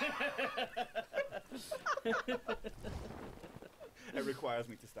injustice. It requires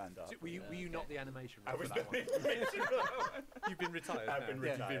me to stand up. So were you not the animation I rep was for that one? You've been retired. I've now. been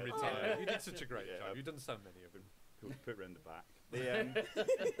Yeah, retired. You've been retired. You did such a great Yeah, job. I've You've done so many of them. Put round the back.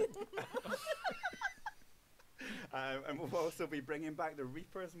 And we'll also be bringing back the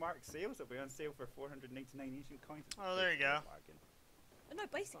Reaper's Mark sales. It'll be on sale for 499 ancient coins. It's Oh, there you basically a go. bargain. No,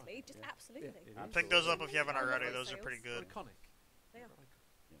 basically, just Yeah. absolutely. It is. Pick those up if you haven't I love already. those Those are pretty sales. good. Iconic. They are.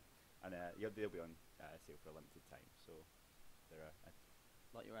 And they'll be on sale for a limited time. So they're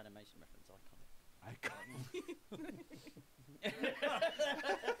Like your animation reference, iconic.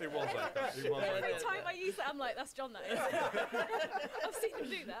 It was iconic. It was Every iconic. time I use that, I'm like, that's John, that is. I've seen him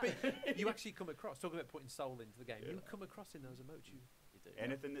do that. You actually come across, talking about putting soul into the game, Yeah. you come across in those emotes. You do.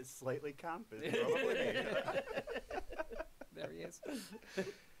 Anything that's slightly camp is probably me. There he is.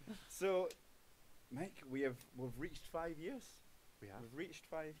 So, Mike, we've reached 5 years. We have. We've reached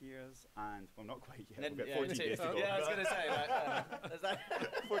 5 years, and well, not quite yet. And We've then- got 14 days to go. Yeah, I was going to say, there's that.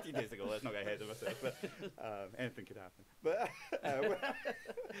 14 days ago. Let's not get ahead of ourselves. But anything could happen. But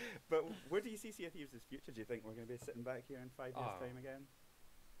but where do you see Sea of Thieves' future? Do you think we're going to be sitting back here in 5 years' time again?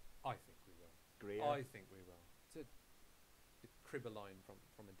 I think we will. Great. I think we will. To crib a line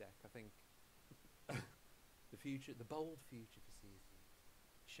from a deck, I think the future, the bold future for Sea of Thieves,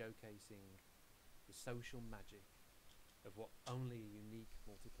 showcasing the social magic of what only a unique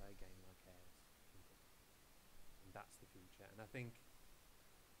multiplayer game like ours can bring. And that's the future. And I think,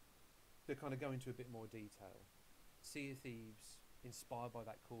 to kind of go into a bit more detail, Sea of Thieves, inspired by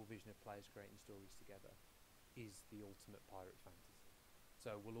that core vision of players creating stories together, is the ultimate pirate fantasy.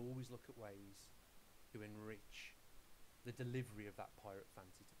 So we'll always look at ways to enrich the delivery of that pirate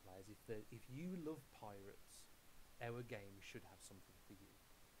fantasy to players. If you love pirates, our game should have something for you.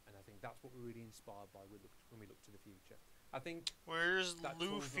 And I think that's what we're really inspired by when we look to the future. I think Where's that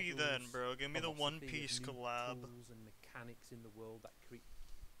tools Luffy not then, lose bro? Give me the One philosophy of Piece new collab. tools and mechanics in the world that keep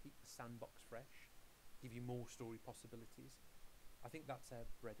the sandbox fresh, give you more story possibilities. I think that's our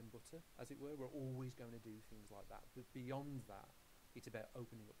bread and butter, as it were. We're always going to do things like that. But beyond that, it's about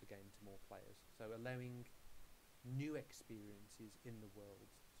opening up the game to more players. So allowing new experiences in the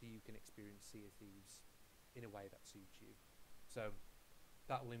world so you can experience Sea of Thieves in a way that suits you. So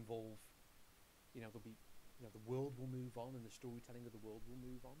that will involve, there'll be, the world will move on and the storytelling of the world will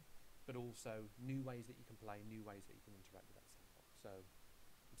move on, but also new ways that you can play, new ways that you can interact with that sandbox. So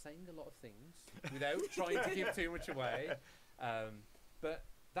I'm saying a lot of things without trying to give too much away, but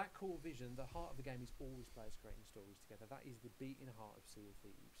that core vision, the heart of the game is always players creating stories together. That is the beating heart of Sea of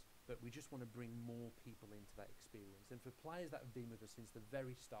Thieves. But we just want to bring more people into that experience. And for players that have been with us since the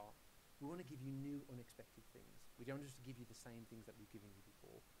very start, we want to give you new, unexpected things. We don't just give you the same things that we've given you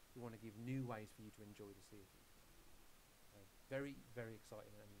before. We want to give new ways for you to enjoy the Sea of Thieves game. Very, very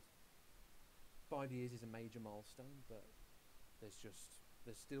exciting. And 5 years is a major milestone, but there's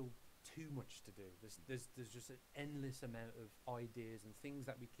still too much to do. There's just an endless amount of ideas and things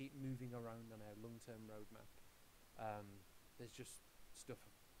that we keep moving around on our long-term roadmap. There's just stuff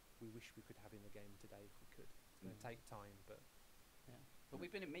we wish we could have in the game today if we could. It's going to take time, but Yeah. But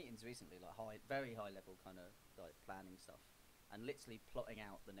we've been in meetings recently, like very high level kind of like planning stuff, and literally plotting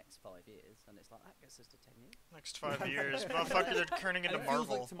out the next 5 years, and it's like that gets us to 10 years. Next 5 years, motherfucker, they're turning into it feels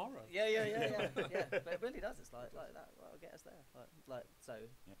Marvel. like tomorrow. Yeah. But it really does. It's like that. That'll get us there. Like so.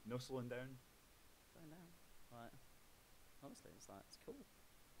 Yeah. No slowing down. Going down. Like honestly, it's like it's cool.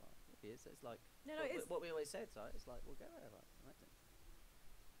 Like it is. It's like No, what, it is. what we always said. Right? It's like we'll get there. Like amazing.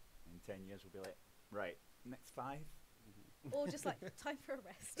 In 10 years, we'll be like, right, next 5. Or just like time for a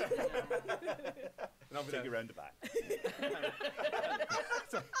rest. And I'll be Take there you round the back.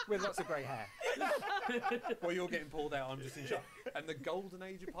 With lots of grey hair. while you're getting pulled out, I'm just in shock. And the golden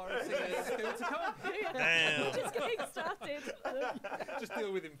age of piracy is still to come. Damn. Just getting started. Just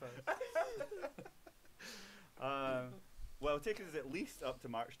deal with him first. Well, take us at least up to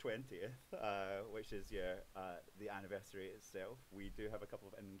March 20th, which is the anniversary itself. We do have a couple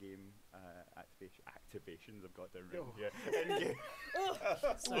of in-game activations. I've got to ruin here. In-game.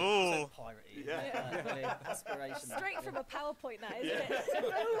 So Ooh. piratey. Yeah. Really aspirational. Straight from a PowerPoint, that isn't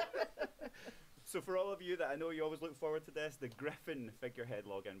it? So for all of you that I know you always look forward to this, the Griffin figurehead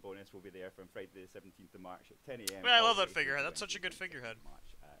login bonus will be there from Friday the 17th of March at 10 a.m. Man, I love all that the way figurehead. through That's such a good 26th of figurehead.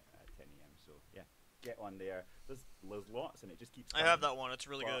 March at 10 a.m. So yeah, get on there. There's lots and it just keeps I have that one. It's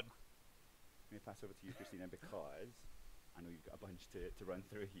really Well, good. Let me pass over to you, Christina, because I know you've got a bunch to run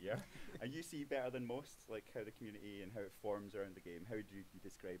through here. And you see better than most, like how the community and how it forms around the game. How do you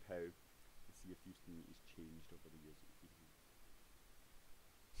describe how the Sea of Thieves community has changed over the years that you've been here?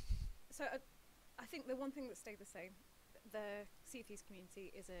 So I think the one thing that stayed the same, the Sea of Thieves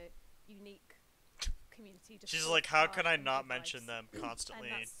community is a unique community. Just She's full like, of how heart can I and not good mention vibes." them constantly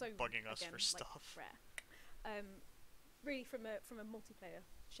And that's so, bugging us again, for like, stuff? rare. Really, from a multiplayer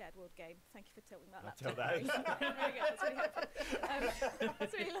shared world game. Thank you for tilting that. I'll laptop. tell that. Very good. That's really helpful.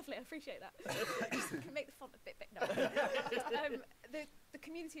 That's really lovely. I appreciate that. Just can make the font a bit big. No. The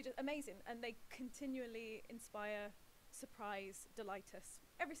community are just amazing, and they continually inspire, surprise, delight us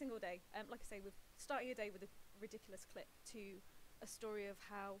every single day. Like I say, we're starting a day with a ridiculous clip to a story of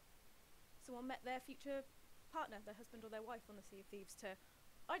how someone met their future partner, their husband or their wife on the Sea of Thieves, to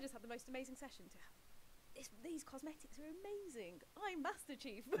I just had the most amazing session, to these cosmetics are amazing. I'm Master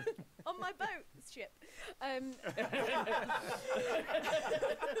Chief on my boat ship.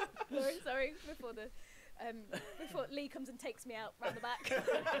 Sorry, before Lee comes and takes me out round the back.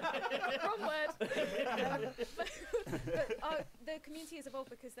 Wrong word. But the community has evolved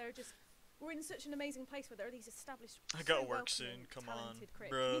because there are just we're in such an amazing place where there are these established, I gotta so work soon, welcoming, come on, talented bruh.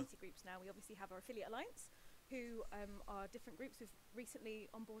 community groups now. We obviously have our affiliate alliance, who are different groups. We've recently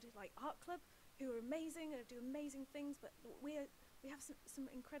onboarded like Art Club, who are amazing and do amazing things. But we have some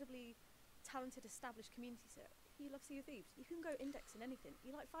incredibly talented, established communities here. If you love Sea of Thieves, you can go index in anything.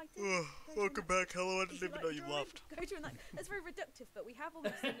 You like fighting? Go to Welcome Index. back, hello, I If didn't you even like know you drawing, left. Go to Index. That's very reductive, but we have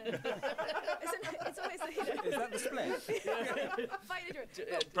always been it's always Is that the split? fighting a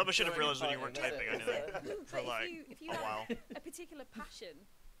drawing. Probably should have Drawing realized when you and weren't fighting, typing that's anyway. it. For But like if you a have while. a particular passion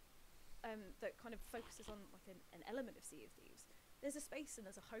that kind of focuses on like an element of Sea of Thieves, there's a space and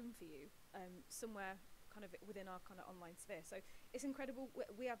there's a home for you somewhere kind of within our kind of online sphere. So it's incredible.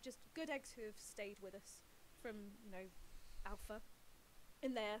 We have just good eggs who have stayed with us from, you know, alpha,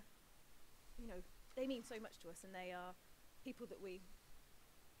 and they're, you know, they mean so much to us, and they are people that we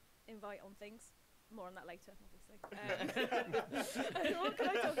invite on things. More on that later, obviously. What can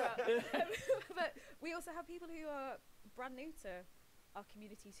I talk about? But we also have people who are brand new to our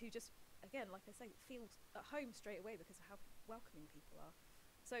communities who just, again, like I say, feel at home straight away because of how welcoming people are.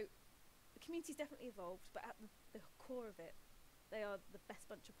 So the community's definitely evolved, but at the core of it, they are the best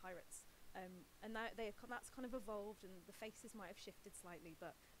bunch of pirates. And that's kind of evolved, and the faces might have shifted slightly,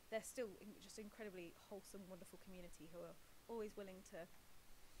 but they're still just incredibly wholesome, wonderful community who are always willing to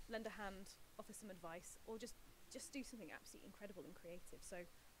lend a hand, offer some advice, or just do something absolutely incredible and creative. So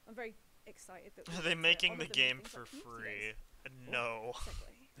I'm very excited that Are they making the honour them with game things for like community free? days. No.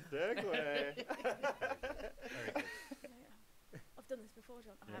 Segue. Segue. Very good. Yeah. I've done this before,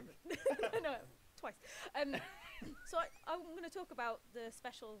 John. I haven't. No, twice. So I'm going to talk about the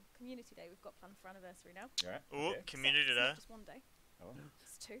special community day we've got planned for anniversary now. Yeah. Ooh, Okay. community It's day. not just one day. Oh.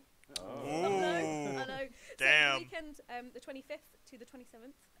 It's two. Oh. I know. Damn. So the weekend, the 25th to the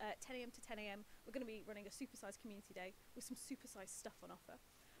 27th, 10 a.m. to 10 a.m. We're going to be running a supersized community day with some supersized stuff on offer.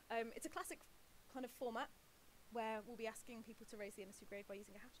 It's a classic kind of format where we'll be asking people to raise the emissary grade by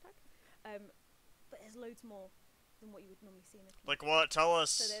using a hashtag. But there's loads more than what you would normally see in a community. Like what? Tell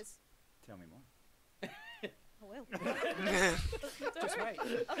us. So there's. Tell me more. I will. Just wait.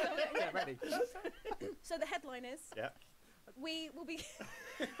 Get ready. So the headline is. Yeah. We will be.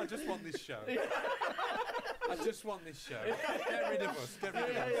 I just want this show. I just want this show. Get rid of us. Get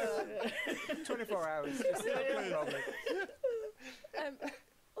rid of us. 24 hours. Just rolling.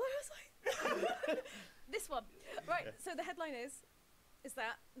 What was I? This one. Right. So the headline is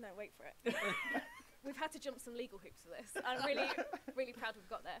that no, wait for it. We've had to jump some legal hoops for this. I'm really, really proud we've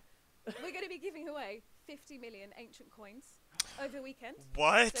got there. We're going to be giving away 50 million ancient coins over the weekend.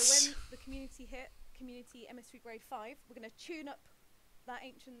 What? So when the community hit community emissary grade 5, we're going to tune up that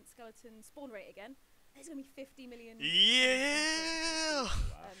ancient skeleton spawn rate again. There's going to be 50 million. Yeah.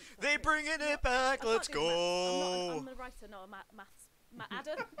 They bringing it back. Let's go. I'm a writer, not a maths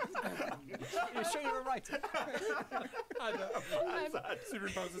adder. You're sure you're a writer?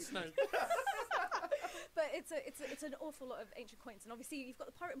 Superimpose the snow. But it's an awful lot of ancient coins, and obviously you've got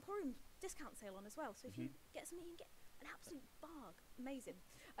the Pirate Emporium discount sale on as well. So if you get something, you can get an absolute barg. Amazing.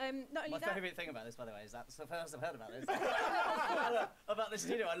 Not only My that. favourite thing about this, by the way, is that's the first I've heard about this. About this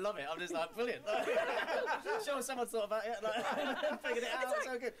studio, I love it. I'm just like, brilliant. Sure, someone thought about it, like, figured it out. It's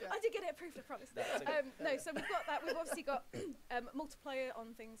So good. Yeah. I did get it approved, I promise. No, it's okay. No, so we've got that. We've obviously got multiplier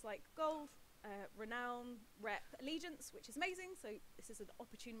on things like gold, renown, rep, allegiance, which is amazing. So this is an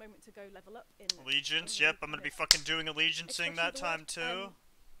opportune moment to go level up in Allegiance. in Yep, I'm gonna be fucking doing allegiancing that time too.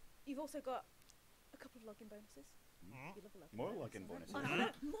 You've also got a couple of login bonuses. You love a login More bonus, login I know.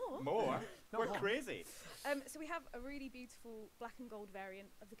 bonuses. I know. More. More? We're more. crazy. So we have a really beautiful black and gold variant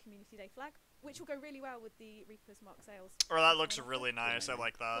of the Community Day flag, which will go really well with the Reaper's Mark sales. Or that looks really nice. I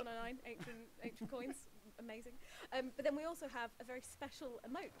like that. 499 ancient coins, amazing. But then we also have a very special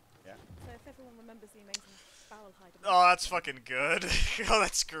emote. Yeah. So if everyone remembers the amazing barrel hide emote. Oh, that's fucking good. Oh,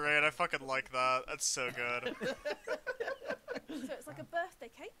 that's great. I fucking like that. That's so good. So it's like a birthday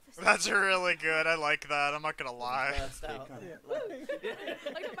cake. For That's really good. I like that. I'm not gonna lie. Burst out.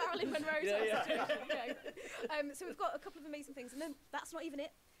 like a Marilyn Monroe Yeah, sort of yeah. situation. Yeah. So we've got a couple of amazing things, and then that's not even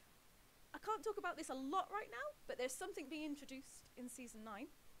it. I can't talk about this a lot right now, but there's something being introduced in season 9,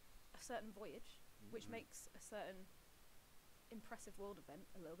 a certain voyage, which makes a certain impressive world event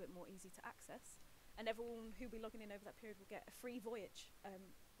a little bit more easy to access, and everyone who'll be logging in over that period will get a free voyage,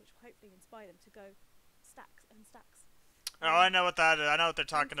 which will hopefully inspire them to go stacks and stacks. Oh, I know what that is. I know what they're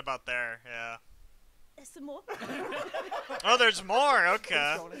talking about there. Yeah. There's some more. Oh, there's more.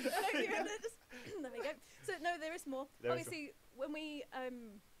 Okay. There we go. So no, there is more. There is Obviously, when we A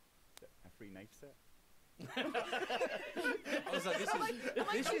free knife set? I was like, this Am I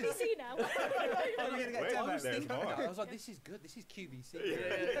this is. QVC now? I'm gonna get Wait, a demo. I was there's thinking more. that. I was like, this is good. This is QVC.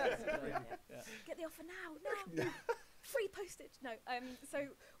 Get the offer now. Free postage. No. So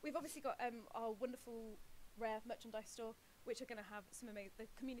we've obviously got our wonderful rare merchandise store, which are going to have some amazing the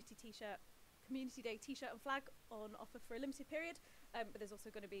community day T-shirt and flag on offer for a limited period. But there's also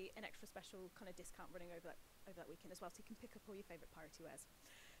going to be an extra special kind of discount running over that weekend as well, so you can pick up all your favourite piratey wares.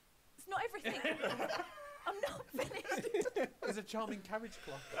 It's not everything. I'm not finished. There's a charming carriage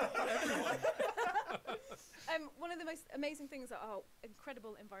clock. One of the most amazing things that our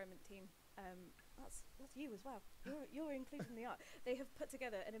incredible environment team, that's you as well. You're including the art. They have put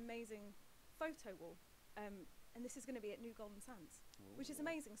together an amazing photo wall, and this is going to be at New Golden Sands, which is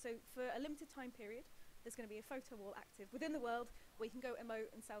amazing. So for a limited time period, there's going to be a photo wall active within the world where you can go emote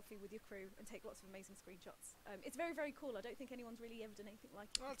and selfie with your crew and take lots of amazing screenshots. It's very, very cool. I don't think anyone's really ever done anything like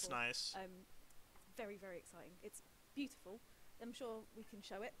it That's before. nice. Very, very exciting. It's beautiful. I'm sure we can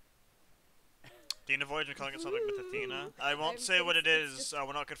show it. Dina Voyage and calling it something with Athena. I won't say but what it it's is. just- I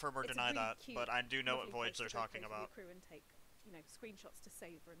will not confirm or it's a deny really that, cute, but I do know what lovely voyage place they're to go talking play with about. your crew and take, screenshots to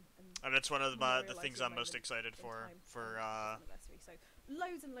savor And it's one of the memorialise things your I'm most moment excited in for. time For on this anniversary. So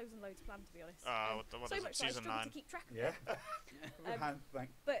loads and loads and loads planned, to be honest. what so is it, much that I season struggle 9? to keep track of Yeah. it.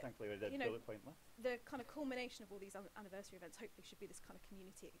 But, Thankfully, we did you know, bullet point left. The kind of culmination of all these anniversary events hopefully should be this kind of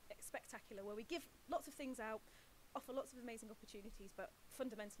community spectacular where we give lots of things out, offer lots of amazing opportunities, but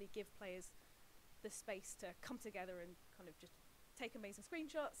fundamentally give players the space to come together and kind of just take amazing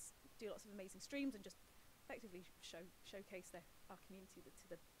screenshots, do lots of amazing streams, and just effectively showcase our community to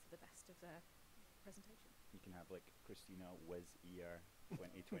the best of their presentation. You can have like Christina Wiz Ear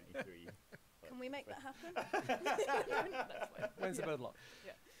 2023. Can we make that happen? When's the bird lock?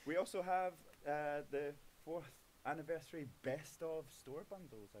 We also have the 4th anniversary best of store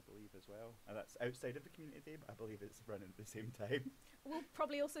bundles, I believe, as well. And that's outside of the community day, but I believe it's running at the same time. Will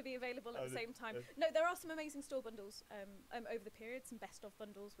probably also be available at Oh, the same time. uh, No, there are some amazing store bundles over the period, some best of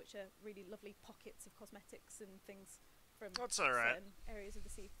bundles, which are really lovely pockets of cosmetics and things from That's alright. certain areas of the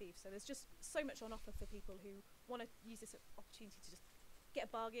Sea of Thieves. So there's just so much on offer for people who want to use this opportunity to just get a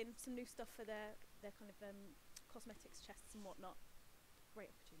bargain, some new stuff for their kind of cosmetics chests and whatnot. Great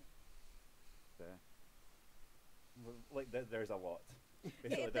opportunity. There's a lot.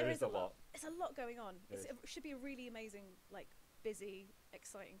 Yeah, There is a lot. There's a lot going on. There It should be a really amazing, busy,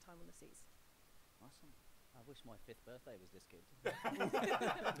 exciting time on the seas. Awesome. I wish my 5th birthday was this good. Like,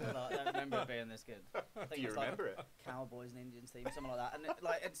 I don't remember it being this good. I think Do you it's like remember it? Cowboys and Indians theme, something like that. And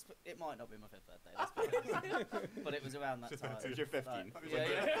it might not be my 5th birthday, let's be honest. But it was around that time. It was your 15th.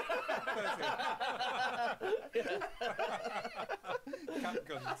 Cap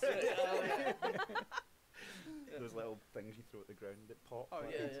guns. Those little things you throw at the ground that pop. Oh,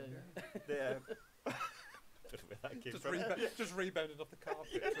 like, yeah. Don't know where that came Just, from. just rebounded off the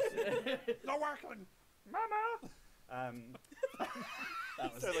carpet. Not working.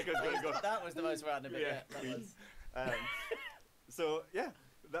 That was, Sounded like I was going to go. that was the most random bit. Yeah, Yeah, that Queen. was. So yeah,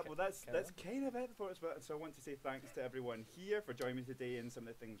 that's Carry kind of it for us. But so I want to say thanks to everyone here for joining me today and some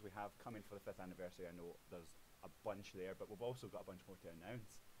of the things we have coming for the 5th anniversary. I know there's a bunch there, but we've also got a bunch more to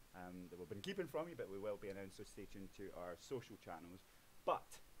announce that we've been keeping from you, but we will be announced. So stay tuned to our social channels. But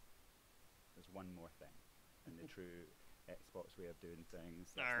there's one more thing in the true Xbox way of doing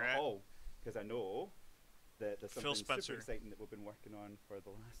things. That's Alright. not all, because I know that there's Phil something Spencer. super exciting that we've been working on for the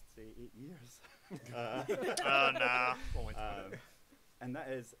last, say, 8 years. Oh no. And that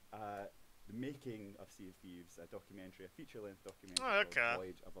is the making of Sea of Thieves, a documentary, a feature-length documentary Oh, okay. called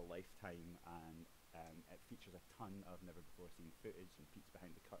Voyage of a Lifetime, and it features a ton of never-before-seen footage and peeks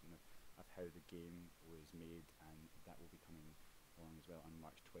behind the curtain of how the game was made, and that will be coming along as well on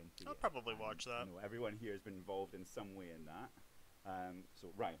March 20th. I'll probably And watch that. I know everyone here has been involved in some way in that.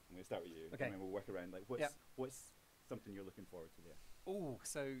 So Ryan, I'm going to start with you. Okay. And then we'll work around. Like, what's something you're looking forward to there? Oh,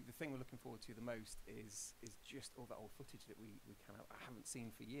 so the thing we're looking forward to the most is just all that old footage that we kind of I haven't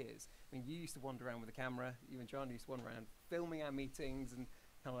seen for years. I mean, you used to wander around with a camera. You and John used to wander around filming our meetings and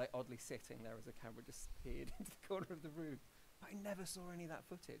kind of like oddly sitting there as a camera just peered into the corner of the room. But I never saw any of that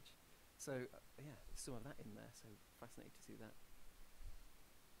footage. So yeah, there's some of that in there. So fascinated to see that.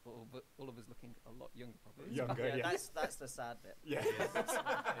 But all of us looking a lot younger, probably. Younger, yeah. That's the sad bit. Yeah.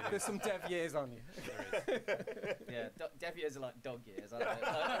 There's some dev years on you. Yeah, dev years are like dog years, aren't they?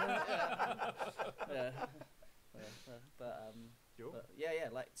 Cool. But yeah,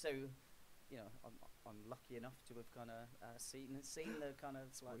 like so, I'm lucky enough to have kind of seen the kind of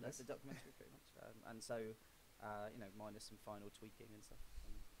like the documentary pretty much, and so minus some final tweaking and stuff,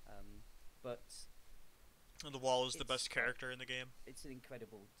 but And the wall is the It's best like- character in the game. it's an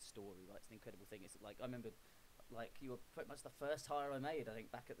incredible story, right? It's an incredible thing. It's like I remember, like you were pretty much the first hire I made. I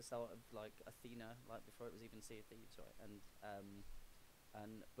think back at the start of like Athena, like before it was even Sea of Thieves, right?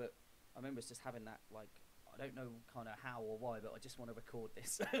 And but I remember it's just having that like. I don't know kind of how or why, but I just want to record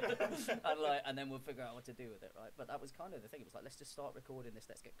this, and then we'll figure out what to do with it, right? But that was kind of the thing. It was like, let's just start recording this.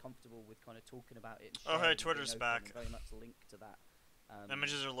 Let's get comfortable with kind of talking about it. And Oh, hey, sharing and being Twitter's open, back. and very much linked to that.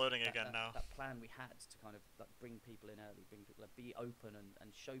 Images are loading again now. That plan we had to kind of like bring people in early, bring people, like, be open and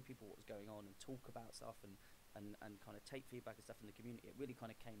show people what was going on and talk about stuff and kind of take feedback and stuff from the community. It really kind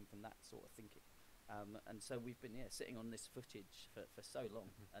of came from that sort of thinking. And so we've been sitting on this footage for so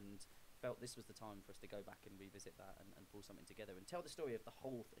long and felt this was the time for us to go back and revisit that and pull something together and tell the story of the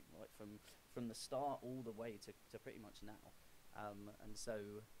whole thing, right, from the start all the way to pretty much now. And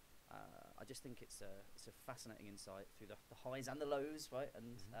so I just think it's a fascinating insight through the highs and the lows, right?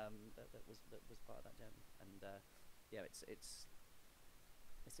 And that was part of that journey. And yeah, it's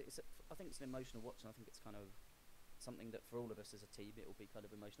I think it's an emotional watch, and I think it's kind of something that for all of us as a team, it will be kind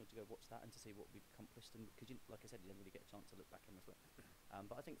of emotional to go watch that and to see what we've accomplished. And because, like I said, you don't really get a chance to look back and reflect.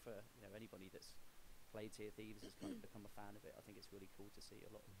 But I think for anybody that's played Sea of Thieves has kind of become a fan of it, I think it's really cool to see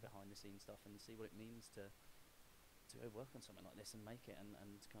a lot of behind the scenes stuff and see what it means to go work on something like this and make it and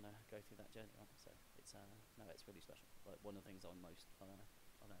kind of go through that journey, right? So it's it's really special. Like one of the things I'm most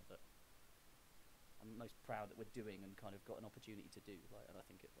that I'm most proud that we're doing and kind of got an opportunity to do. Like, and I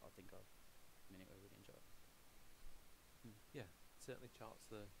think I really enjoy it. Yeah, it certainly charts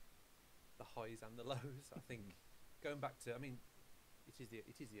the highs and the lows. I think going back to, I mean, it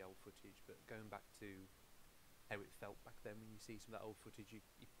is the old footage, but going back to how it felt back then when you see some of that old footage, it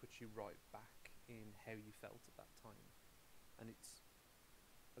puts you right back in how you felt at that time, and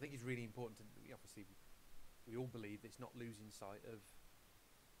I think it's really important to obviously we all believe it's not losing sight of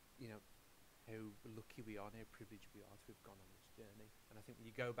how lucky we are and how privileged we are to have gone on this journey. And I think when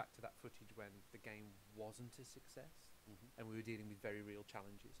you go back to that footage when the game wasn't a success and we were dealing with very real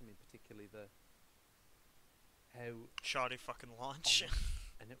challenges, I mean particularly how Shoddy fucking launch.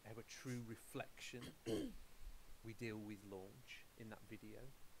 and how a true reflection we deal with launch in that video.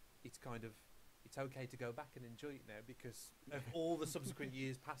 It's okay to go back and enjoy it now because of all the subsequent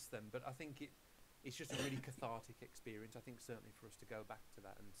years past them, but I think it's just a really cathartic experience. I think certainly for us to go back to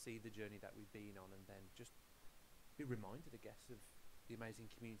that and see the journey that we've been on and then just be reminded, I guess, of the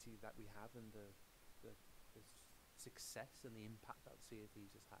amazing community that we have and the success and the impact that Sea of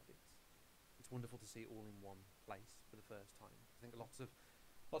Thieves has had. It's wonderful to see it all in one place for the first time. I think lots of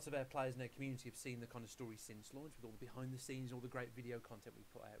our players in our community have seen the kind of story since launch with all the behind the scenes, all the great video content we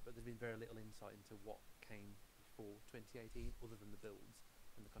put out, but there's been very little insight into what came before 2018 other than the builds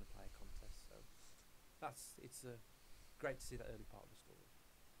and the kind of player contest. So it's great to see that early part of the story.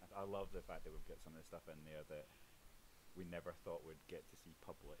 I love the fact that we've got some of the stuff in there that we never thought we'd get to see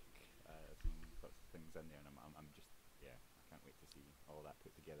public. Some things in there, and I'm just I can't wait to see all that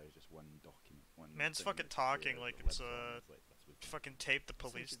put together as just one document. Man's thing fucking that's talking there like that it's lives on. It's like, this was done. fucking tape the It's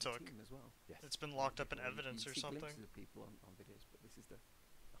also police the took. team as well. Yes. It's been locked up in People, evidence you or see something. glimpses of people on videos, but this is the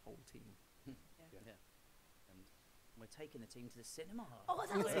whole team. Yeah. And we're taking the team to the cinema. Oh,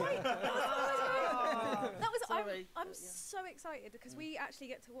 that was right. That was Sorry, I'm but yeah. so excited because we actually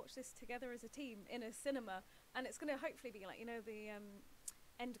get to watch this together as a team in a cinema, and it's going to hopefully be like the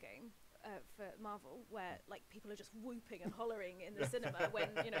Endgame for Marvel, where like people are just whooping and hollering in the cinema when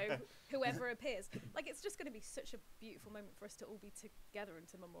whoever appears. Like it's just going to be such a beautiful moment for us to all be together and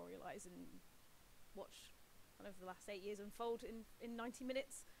to memorialise and watch kind of the last 8 years unfold in 90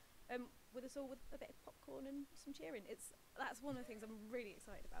 minutes. With us all with a bit of popcorn and some cheering. That's one of the things I'm really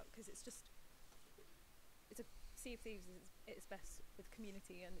excited about because it's a Sea of Thieves is its best with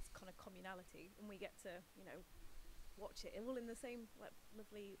community and its kind of communality, and we get to watch it all in the same like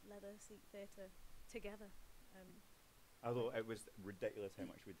lovely leather seat theatre together. Although it was ridiculous how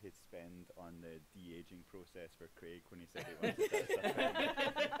much we'd hit spend on the de-aging process for Craig when he said he wanted that stuff in.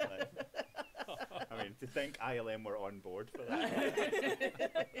 Like, I mean, to think ILM were on board for that.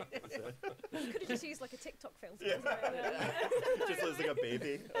 Could have just used like a TikTok filter. Yeah. Just looks like a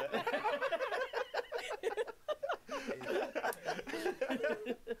baby.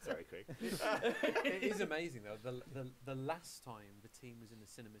 Sorry, Craig. It is amazing though. The last time the team was in the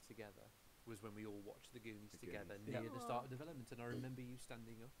cinema together was when we all watched the Goonies together near the start of development, and I remember you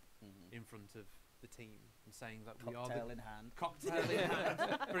standing up in front of the team and saying that we are Cocktail in hand. cocktail in hand,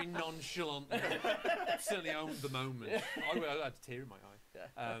 very nonchalant. Certainly owned the moment. I had a tear in my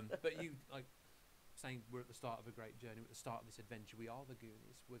eye. But you saying we're at the start of a great journey, we're at the start of this adventure. We are the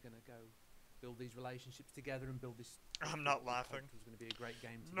Goonies. We're gonna go build these relationships together and build this. I'm not laughing. It was going to be a great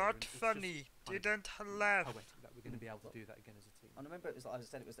game. Together, Not and it's just funny. kind of Didn't laugh. poetic that we're going to be able to do that again as a team. I remember it was like I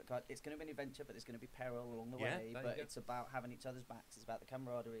said, it was that kind. It's going to be an adventure, but there's going to be peril along the Yeah, way. there you But go. it's about having each other's backs. It's about the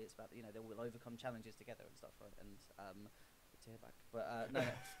camaraderie. It's about they will overcome challenges together and stuff, right? And tear back. But no,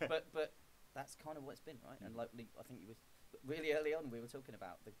 but that's kind of what it's been, right? And like I think you were really early on, we were talking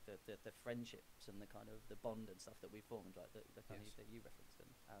about the friendships and the kind of the bond and stuff that we formed, like the kind of that you referenced,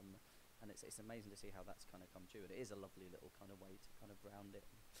 and it's amazing to see how that's kind of come true, and it is a lovely little kind of way to kind of ground it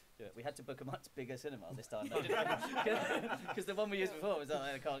and do it. We had to book a much bigger cinema this time, because the one we used before was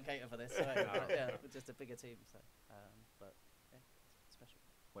like, I can't cater for this, so yeah, just a bigger team. So, but yeah, it's special.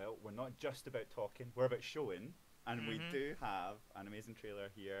 Well, we're not just about talking, we're about showing, and we do have an amazing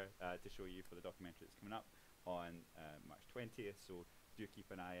trailer here to show you for the documentary that's coming up on March 20th, so do keep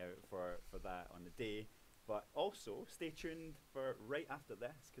an eye out for that on the day. But also, stay tuned for right after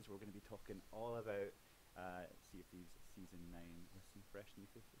this, because we're going to be talking all about Sea of Thieves Season 9 with some fresh new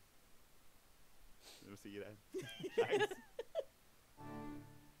faces. We'll see you then. Thanks.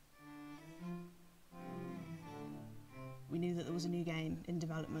 We knew that there was a new game in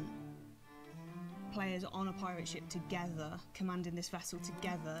development. Players on a pirate ship together, commanding this vessel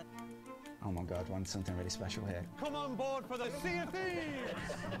together. Oh my god, want something really special here. Come on board for the Sea of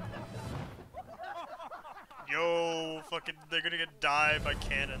Thieves! Yo, fucking, they're gonna get died by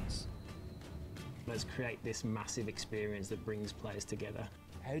cannons. Let's create this massive experience that brings players together.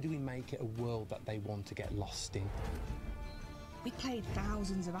 How do we make it a world that they want to get lost in? We played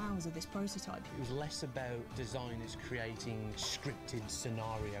thousands of hours of this prototype. It was less about designers creating scripted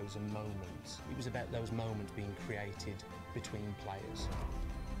scenarios and moments. It was about those moments being created between players.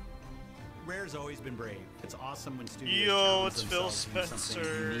 Rare's always been brave. It's awesome when studios Yo, challenge it's Phil themselves into something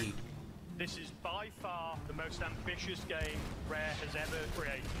Spencer. unique. This is by far the most ambitious game Rare has ever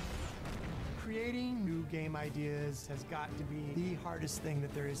created. Creating new game ideas has got to be the hardest thing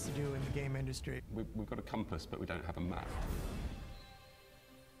that there is to do in the game industry. We've got a compass, but we don't have a map.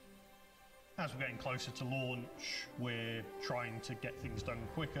 As we're getting closer to launch, we're trying to get things done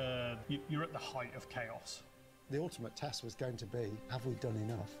quicker. You're at the height of chaos. The ultimate test was going to be, have we done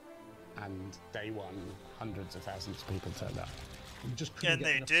enough? And day one, hundreds of thousands of people turned up. We just couldn't And get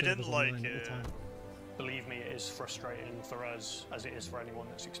they enough didn't servers like online at it. the time. Believe me, it is frustrating for us as it is for anyone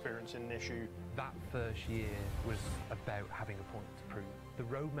that's experiencing an issue. That first year was about having a point to prove. The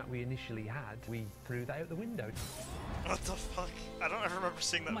roadmap we initially had, we threw that out the window. What the fuck? I don't ever remember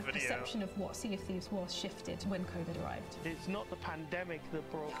seeing that My video. perception of what Sea of Thieves was shifted when COVID arrived. It's not the pandemic that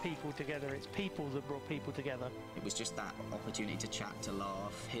brought people together, it's people that brought people together. It was just that opportunity to chat, to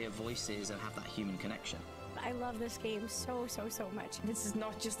laugh, hear voices, and have that human connection. I love this game so much. This is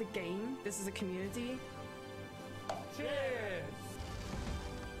not just a game, this is a community. Cheers!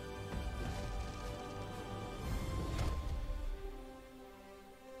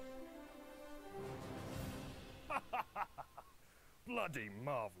 Bloody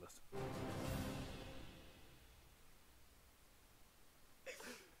marvellous.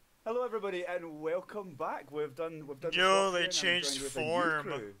 Hello everybody and welcome back. We've done Yo, the talk they here, and I'm changed joined with a new form.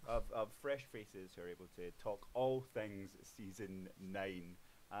 crew of fresh faces who are able to talk all things season 9.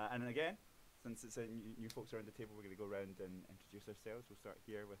 And again, since it's new folks around the table, we're going to go around and introduce ourselves. We'll start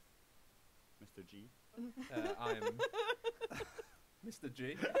here with Mr. G. I am Mr.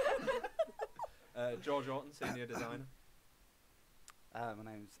 G. George Orton, senior designer. My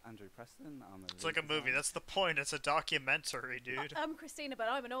name's Andrew Preston. It's like a movie. That's the point. It's a documentary, dude. I'm Christina, but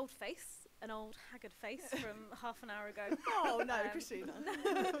I'm an old face, an old haggard face from half an hour ago. Oh no, Christina.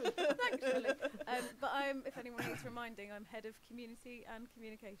 Thanks, Shirley. But if anyone needs reminding, I'm head of community and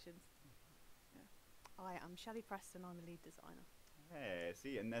communications. I am Shelley Preston. I'm a lead designer. Hey,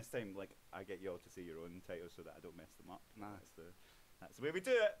 see, and this time, like, I get you all to say your own titles so that I don't mess them up. Nice. That's the way we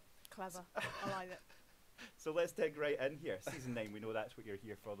do it. Clever. I like it. So let's dig right in here. Season 9, we know that's what you're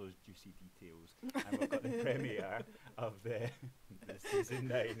here for, those juicy details. And we've got the premiere of the Season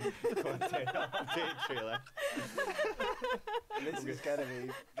 9 content update trailer. This is going to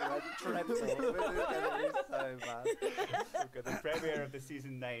be dreadful. This is going to be so bad. We've got the premiere of the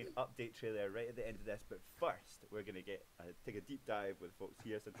Season 9 update trailer right at the end of this. But first, we're going to take a deep dive with folks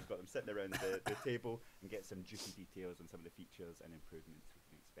here, since we've got them sitting around the table, and get some juicy details on some of the features and improvements we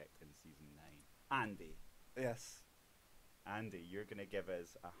can expect in Season 9. Andy. Yes. Andy, you're going to give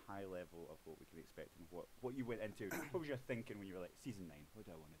us a high level of what we can expect and what you went into. What was your thinking when you were like, Season 9, what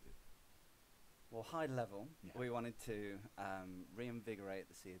do I want to do? Well, high level, we wanted to reinvigorate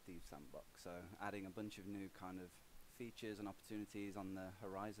the Sea of Thieves sandbox, so adding a bunch of new kind of features and opportunities on the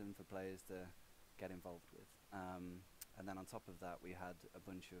horizon for players to get involved with. And then on top of that, we had a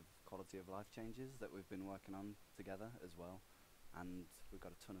bunch of quality of life changes that we've been working on together as well. And we've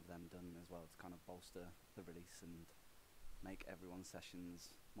got a ton of them done as well to kind of bolster the release and make everyone's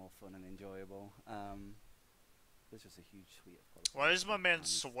sessions more fun and enjoyable. There's just a huge suite of quality. Why is my man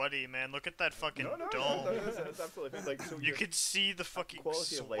sweaty, man? Look at that fucking dome. That's absolutely fine. Like, so you can see the fucking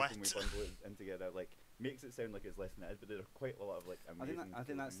quality sweat. of life when we bundle it in together, like, makes it sound like it's less than it is, but there are quite a lot of like amazing. I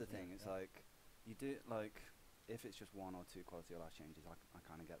think that's the thing. It's like you do like if it's just one or two quality of life changes, I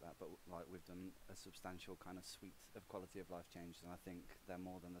kind of get that. But like we've done a substantial kind of suite of quality of life changes, and I think they're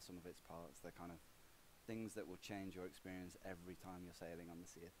more than the sum of its parts. They're kind of things that will change your experience every time you're sailing on the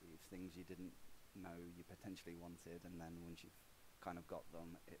Sea of Thieves. Things you didn't know you potentially wanted, and then once you've kind of got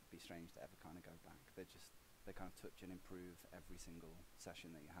them, it'd be strange to ever kind of go back. They kind of touch and improve every single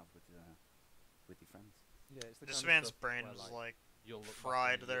session that you have with your friends. Yeah, it's the this kind of man's stuff brain where, was like, like you'll look back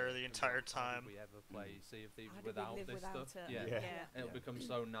fried in a there year the and entire go, how time. did we ever play Sea of Thieves How did we without live this without stuff? it? Yeah. And it'll become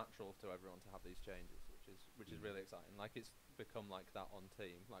so natural to everyone to have these changes, which is really exciting. Like it's become like that on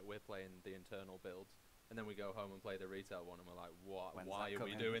Team. Like we're playing the internal builds, and then we go home and play the retail one, and we're like, what? Why are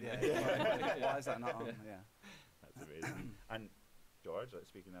we doing this? Why is that not on? Yeah, that's amazing. And George, like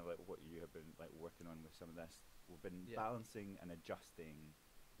speaking of like what you have been like working on with some of this, we've been balancing and adjusting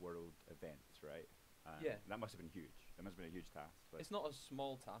world events, right? That must have been huge. That must have been a huge task. It's not a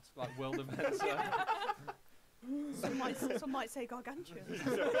small task, like world events. Some might say gargantuan.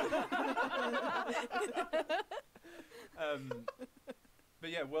 But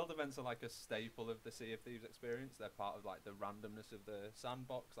yeah, world events are like a staple of the Sea of Thieves experience. They're part of like the randomness of the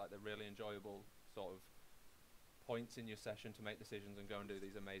sandbox, like they're really enjoyable sort of points in your session to make decisions and go and do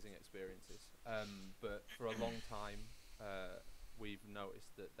these amazing experiences. But for a long time, we've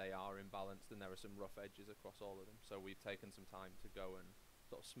noticed that they are imbalanced and there are some rough edges across all of them. So we've taken some time to go and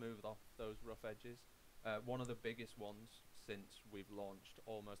sort of smooth off those rough edges. One of the biggest ones since we've launched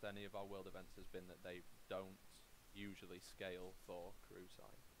almost any of our world events has been that they don't usually scale for crew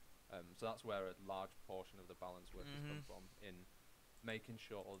side. So that's where a large portion of the balance work has come from, in making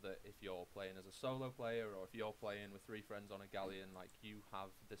sure that if you're playing as a solo player or if you're playing with 3 friends on a galleon, like you have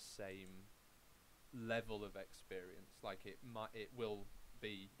the same level of experience. Like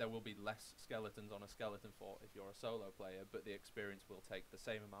there will be less skeletons on a skeleton fort if you're a solo player, but the experience will take the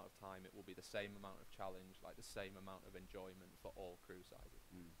same amount of time. It will be the same amount of challenge, like the same amount of enjoyment for all crew sizes.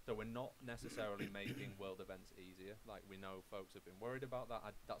 So we're not necessarily making world events easier. Like we know folks have been worried about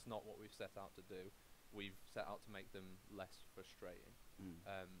that. That's not what we've set out to do. We've set out to make them less frustrating.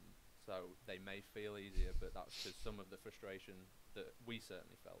 So they may feel easier, but that's because some of the frustration that we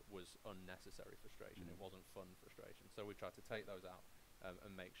certainly felt was unnecessary frustration. It wasn't fun frustration. So we tried to take those out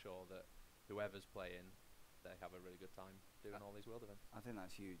and make sure that whoever's playing, they have a really good time doing all these world events. I think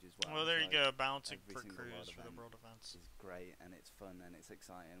that's huge as well. Well, there you like go, balancing every for single crews for the world events. Is great and it's fun and it's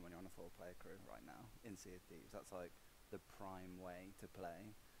exciting when you're on a 4-player crew right now in Sea of Thieves. That's like the prime way to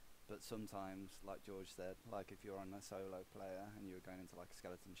play. But sometimes, like George said, like if you're on a solo player and you're going into like a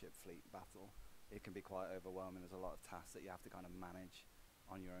skeleton ship fleet battle, it can be quite overwhelming. There's a lot of tasks that you have to kind of manage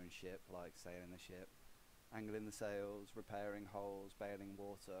on your own ship, like sailing the ship, angling the sails, repairing holes, bailing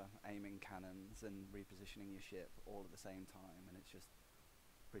water, aiming cannons, and repositioning your ship all at the same time. And it's just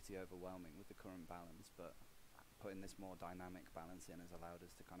pretty overwhelming with the current balance. But putting this more dynamic balance in has allowed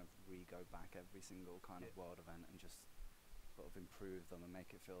us to kind of re-go back every single kind of world event and just sort of improve them and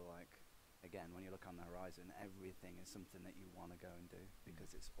make it feel like, again, when you look on the horizon, everything is something that you want to go and do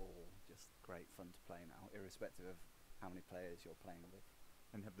because it's all just great fun to play now, irrespective of how many players you're playing with.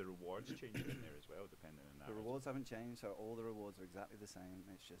 And have the rewards changed in there as well, depending on that? The rewards haven't changed, so all the rewards are exactly the same.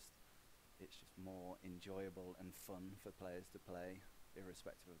 It's just more enjoyable and fun for players to play,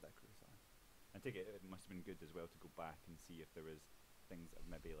 irrespective of their crew size. I think it must have been good as well to go back and see if there was things that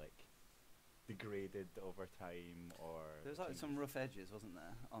maybe like degraded over time, or there's like some rough edges, wasn't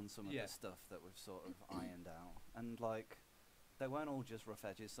there, on some of the stuff that we've sort of ironed out, and like they weren't all just rough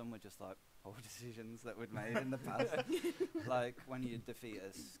edges. Some were just like poor decisions that we'd made in the past. Like when you defeat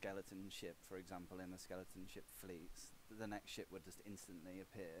a skeleton ship, for example, in the skeleton ship fleets, the next ship would just instantly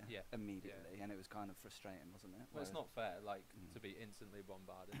appear immediately, and it was kind of frustrating, wasn't it? Well, it's not fair, like to be instantly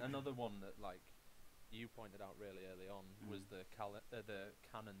bombarded. Another one that like you pointed out really early on was the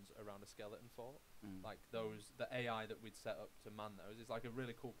cannons around a skeleton fort. Like the AI that we'd set up to man those is like a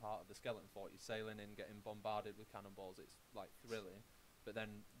really cool part of the skeleton fort. You're sailing in, getting bombarded with cannonballs. It's like thrilling. But then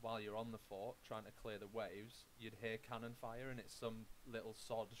while you're on the fort trying to clear the waves, you'd hear cannon fire, and it's some little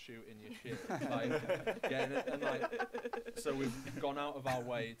sod shooting your ship. So we've gone out of our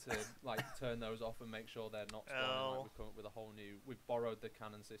way to like turn those off and make sure they're not spawning. Like, we've come up with a whole new. We've borrowed the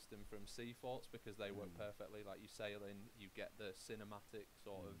cannon system from sea forts because they work perfectly. Like you sail in, you get the cinematic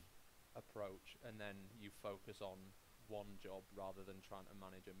sort of approach, and then you focus on one job rather than trying to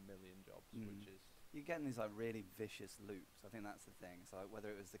manage a million jobs, which is. You're getting these like really vicious loops. I think that's the thing. So like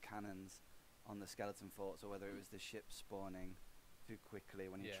whether it was the cannons on the skeleton forts or whether it was the ship spawning too quickly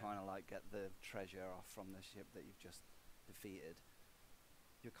when you're trying to like get the treasure off from the ship that you've just defeated,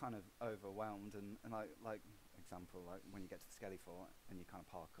 you're kind of overwhelmed. And like example, like when you get to the skelly fort and you kind of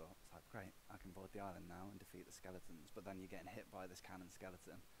park up, it's like great, I can board the island now and defeat the skeletons. But then you're getting hit by this cannon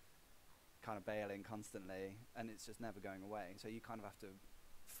skeleton, kind of bailing constantly, and it's just never going away. So you kind of have to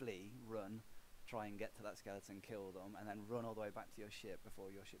flee, run, try and get to that skeleton, kill them, and then run all the way back to your ship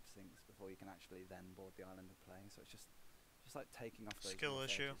before your ship sinks, before you can actually then board the island and play. So it's just like taking off those skill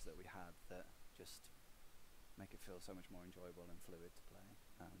issue that we had that just make it feel so much more enjoyable and fluid to play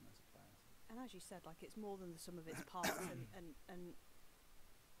as a player. And as you said, like it's more than the sum of its parts, and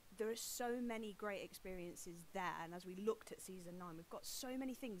there are so many great experiences there. And as we looked at season 9, we've got so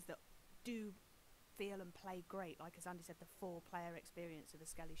many things that do feel and play great. Like as Andy said, the 4-player experience of a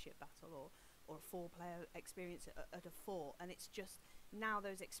skelly ship battle, or a 4-player experience at a fort, and it's just now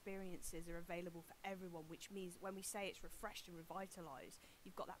those experiences are available for everyone, which means when we say it's refreshed and revitalized,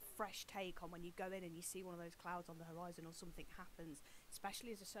 you've got that fresh take on when you go in and you see one of those clouds on the horizon or something happens.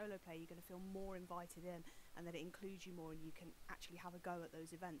 Especially as a solo player, you're going to feel more invited in, and that it includes you more, and you can actually have a go at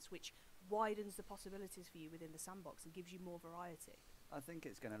those events, which widens the possibilities for you within the sandbox and gives you more variety. I think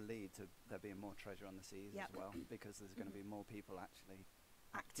it's going to lead to there being more treasure on the seas as well, because there's going to be more people actually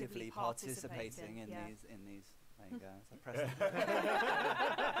actively participating in these. There you go. So Preston.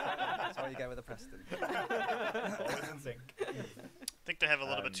 That's why you go with the Preston. Always in sync. I think they have a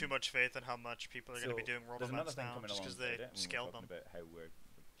little bit too much faith in how much people are going to be doing world events now, just because they scaled them. About how we're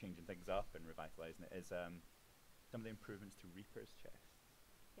changing things up and revitalizing it is some of the improvements to Reaper's chests.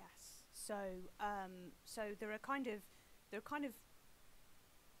 Yes. So there are kind of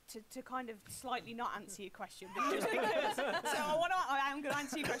to kind of slightly not answer your question, but just because. I am going to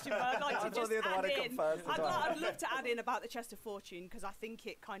answer your question, but I'd like to just add in. I'd love to add in about the Chest of Fortune, because I think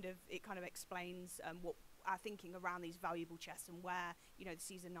it kind of explains what our thinking around these valuable chests and where the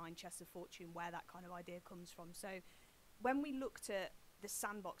season 9 Chest of Fortune, where that kind of idea comes from. So when we looked at the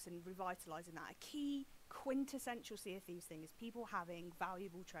sandbox and revitalizing that, a key quintessential Sea of Thieves thing is people having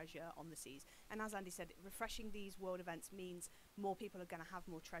valuable treasure on the seas. And as Andy said, refreshing these world events means more people are going to have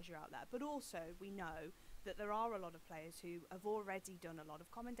more treasure out there. But also we know that there are a lot of players who have already done a lot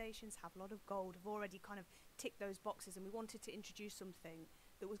of commendations, have a lot of gold, have already kind of ticked those boxes, and we wanted to introduce something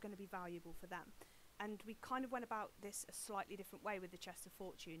that was going to be valuable for them. And we kind of went about this a slightly different way with the Chest of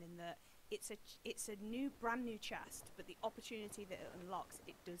Fortune, in that it's a brand new chest, but the opportunity that it unlocks,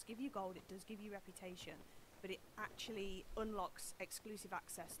 it does give you gold, it does give you reputation, but it actually unlocks exclusive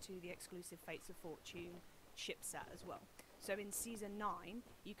access to the exclusive Fates of Fortune ship set as well. So in season 9,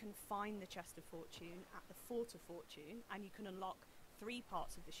 you can find the Chest of Fortune at the Fort of Fortune, and you can unlock 3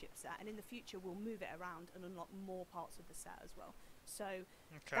 parts of the ship set, and in the future we'll move it around and unlock more parts of the set as well. So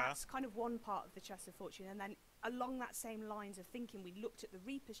that's kind of one part of the Chest of Fortune. And then along that same lines of thinking, we looked at the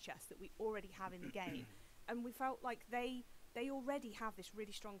Reaper's chest that we already have in the game, and we felt like they already have this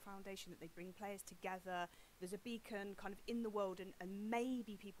really strong foundation that they bring players together. There's a beacon kind of in the world, and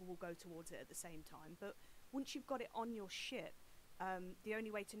maybe people will go towards it at the same time. But once you've got it on your ship, the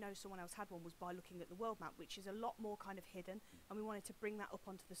only way to know someone else had one was by looking at the world map, which is a lot more kind of hidden, and we wanted to bring that up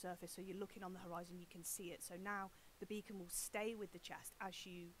onto the surface, so you're looking on the horizon, you can see it. So now the beacon will stay with the chest as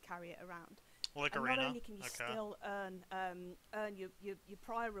you carry it around. Like and Arena. not only can you still earn your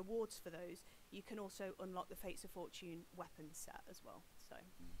prior rewards for those, you can also unlock the Fates of Fortune weapons set as well. So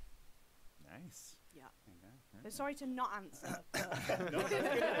nice. Yeah. Okay. But sorry to not answer. No, that's good.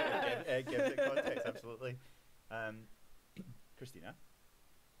 It gives it context, absolutely. Christina.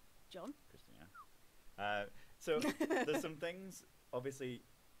 John. Christina. So there's some things, obviously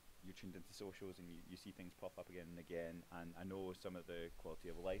you're tuned into socials and you see things pop up again and again, and I know some of the quality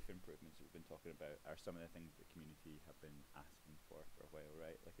of life improvements that we've been talking about are some of the things the community have been asking for a while,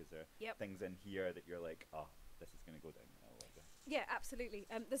 right? Like, is there things in here that you're like, oh, this is going to go down a little bit? Yeah, absolutely.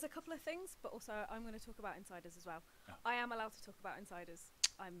 There's a couple of things, but also I'm going to talk about insiders as well. I am allowed to talk about insiders.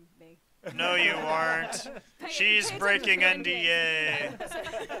 I'm me. No, you aren't. She's pay breaking attention to NDA.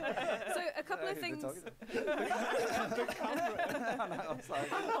 NDA. So a couple of Who things. the I was like,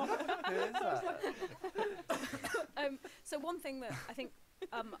 who is that? So one thing that I think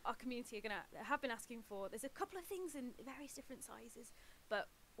our community are have been asking for. There's a couple of things in various different sizes, but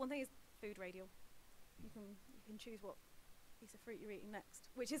one thing is food radial. You can choose what piece of fruit you're eating next,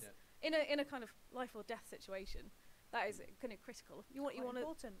 which is in a kind of life or death situation. That is kind of critical. You want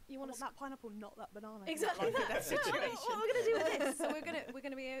important. You want that pineapple, not that banana. Exactly. Like that situation. What are we going to do with this? So we're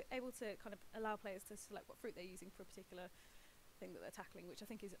gonna be able to kind of allow players to select what fruit they're using for a particular thing that they're tackling, which I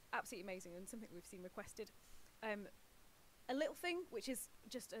think is absolutely amazing and something we've seen requested. A little thing, which is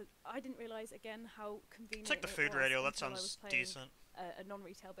just I didn't realise again how convenient. It's like the it food was radio. That until I sounds was playing decent. A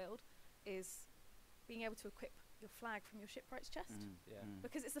non-retail build is being able to equip your flag from your shipwright's chest.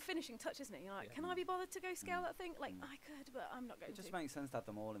 Because it's the finishing touch, isn't it? You're like, can I be bothered to go scale that thing? Like, I could, but I'm not going to. It just makes sense to have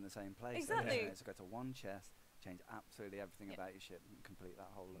them all in the same place. Exactly. So go to one chest, change absolutely everything about your ship, and complete that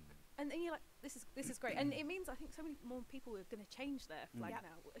whole look. And then you're like, this is great. And it means I think so many more people are going to change their flag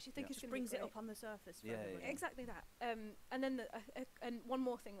now, which I think is just brings it up on the surface. For everybody. Exactly that. And then and one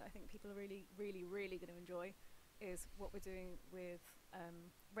more thing that I think people are really, really, really going to enjoy is what we're doing with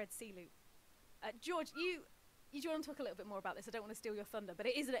Red Sea Loot. George, do you want to talk a little bit more about this? I don't want to steal your thunder, but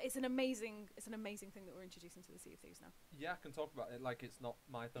it's an amazing thing that we're introducing to the Sea of Thieves now. Yeah, I can talk about it like it's not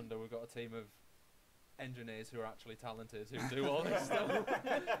my thunder. We've got a team of engineers who are actually talented who do all this stuff.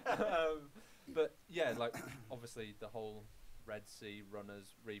 But yeah, like obviously the whole Red Sea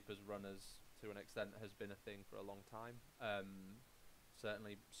runners, Reapers runners to an extent has been a thing for a long time.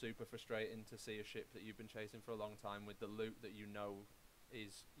 Certainly super frustrating to see a ship that you've been chasing for a long time with the loot that you know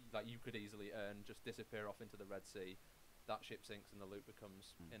is like you could easily earn just disappear off into the Red Sea. That ship sinks and the loot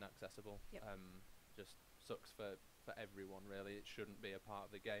becomes inaccessible. Just sucks for everyone really. It shouldn't be a part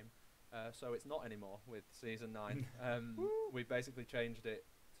of the game. So it's not anymore with Season 9. We basically changed it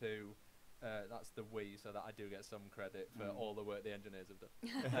to that's the we, so that I do get some credit for all the work the engineers have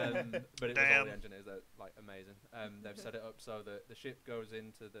done. But it was all the engineers that like amazing. They've set it up so that the ship goes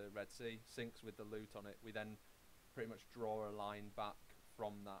into the Red Sea, sinks with the loot on it. We then pretty much draw a line back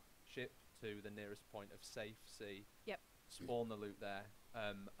from that ship to the nearest point of safe sea. Spawn the loot there,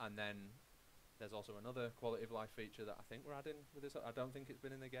 and then there's also another quality of life feature that I think we're adding with this. I don't think it's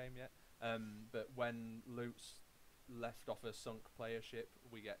been in the game yet, but when loot's left off a sunk player ship,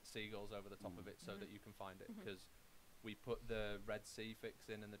 we get seagulls over the top of it so that you can find it, because we put the Red Sea fix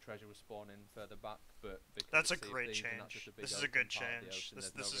in and the treasure was spawning further back, but because that's a Sea of great Thieves and that's change. just a big This is a good open part of the change. ocean,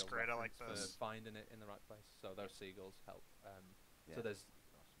 This there's is no real great. I like reference this. for finding it in the right place, so those seagulls help. So there's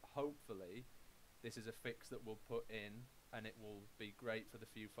hopefully this is a fix that we'll put in and it will be great for the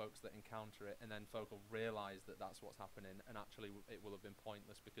few folks that encounter it, and then folk will realise that that's what's happening, and actually it will have been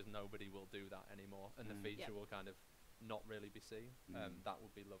pointless because nobody will do that anymore, and the feature will kind of not really be seen. That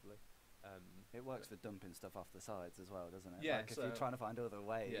would be lovely. It works for dumping stuff off the sides as well, doesn't it? Yeah, like if you're trying to find other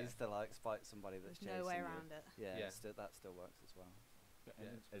ways to like spite somebody that's There's no way chasing around you, it. that still works as well.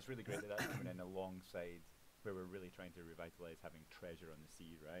 It's really great that that's coming in alongside where we're really trying to revitalise having treasure on the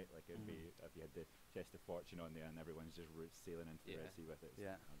sea, right? Like it'd be if you had the chest of fortune on there and everyone's just sailing into the Red Sea with it.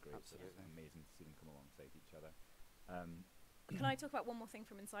 Great. Absolutely. So it's amazing to see them come alongside each other. Can I talk about one more thing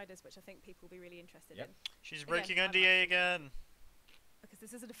from Insiders, which I think people will be really interested in? She's breaking NDA again. Because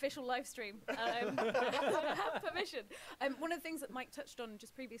this is an official live stream. I have permission. One of the things that Mike touched on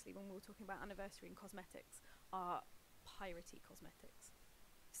just previously when we were talking about anniversary and cosmetics are piratey cosmetics.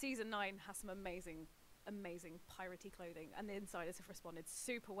 Season 9 has some amazing piratey clothing, and the Insiders have responded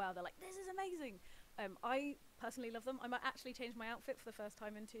super well. They're like, this is amazing. I personally love them. I might actually change my outfit for the first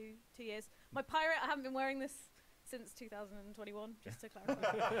time in two years. My pirate, I haven't been wearing this since 2021, just to clarify.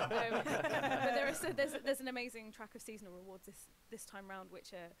 But there's an amazing track of seasonal rewards this time round,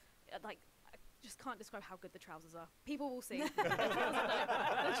 which are like, I just can't describe how good the trousers are. People will see. The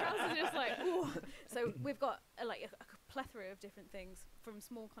trousers are just like, ooh. So we've got a plethora of different things, from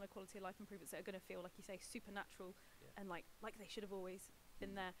small kind of quality of life improvements that are going to feel, like you say, supernatural and like they should have always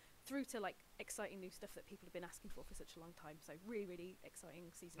been there, through to like exciting new stuff that people have been asking for such a long time. So really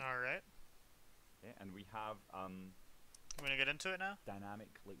exciting season. All right. Yeah, and we have I'm gonna get into it now.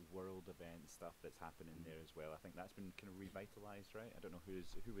 Dynamic like world event stuff that's happening there as well. I think that's been kind of revitalized, right? I don't know who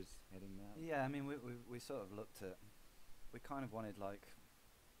was heading that. Yeah, I mean we sort of looked at, we kind of wanted like,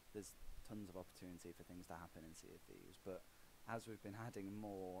 there's tons of opportunity for things to happen in Sea of Thieves, but as we've been adding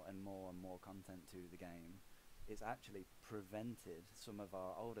more and more and more content to the game, it's actually prevented some of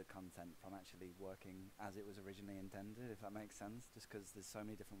our older content from actually working as it was originally intended, if that makes sense, just because there's so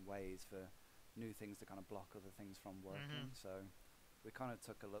many different ways for new things to kind of block other things from working. So we kind of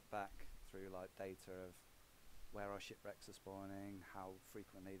took a look back through like data of where our shipwrecks are spawning, how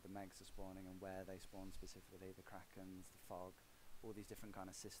frequently the megs are spawning, and where they spawn specifically, the krakens, the fog, all these different kind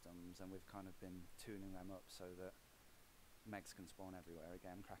of systems, and we've kind of been tuning them up so that megs can spawn everywhere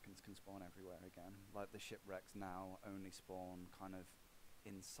again, krakens can spawn everywhere again. Like the shipwrecks now only spawn kind of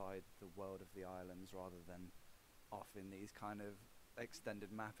inside the world of the islands rather than off in these kind of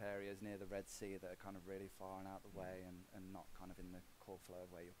extended map areas near the Red Sea that are kind of really far and out the way and not kind of in the core flow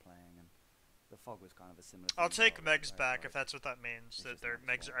of where you're playing. And the fog was kind of a similar I'll thing as take well, megs where back it's if that's what that means, it's that just their not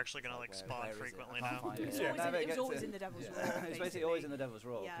megs are spawn. actually It's going to like, spawn where is it? frequently I can't now. find it. It was Yeah, always, never it was get always to- in the devil's yeah. role. It's basically always in basically. the devil's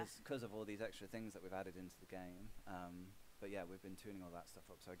role Yeah. because of all these extra things that we've added into the game. But yeah, we've been tuning all that stuff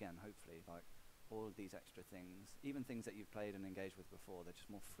up. So again, hopefully, like all of these extra things, even things that you've played and engaged with before, they're just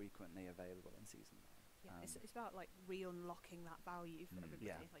more frequently available in Season 9. Yeah, it's about like re-unlocking that value for everybody.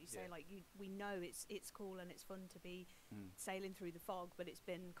 Yeah. Like you say, Yeah. like we know it's cool and it's fun to be Mm. sailing through the fog, but it's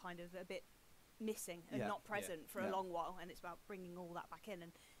been kind of a bit missing and Yeah. not present for Yeah. a long while, and it's about bringing all that back in.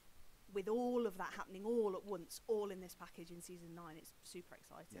 And with all of that happening all at once, all in this package in Season 9, it's super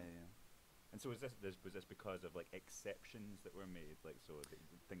exciting. Yeah. And so was this because of like exceptions that were made, like so that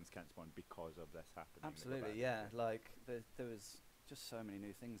things can't spawn because of this happening? that we've Absolutely, added yeah. to it? Like there was just so many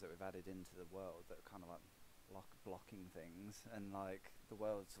new things that we've added into the world that are kind of like blocking things, and like the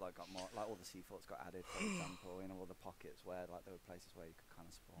world's like got more, like all the sea forts got added, for example, all the pockets where like there were places where you could kind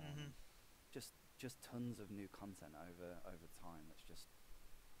of spawn. Mhm. Just tons of new content over time that's just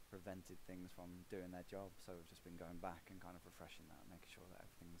prevented things from doing their job. So we've just been going back and kind of refreshing that, making sure that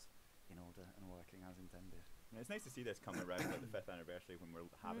everything's in order and working as intended. And it's nice to see this come around like the 5th anniversary when we're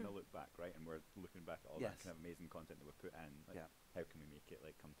having a look back, right, and we're looking back at all that Yes. kind of amazing content that we've put in. Like, Yeah. how can we make it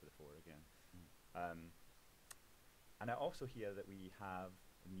like come to the fore again? And I also hear that we have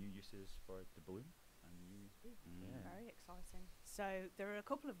new uses for the balloon. And new, Very exciting. So there are a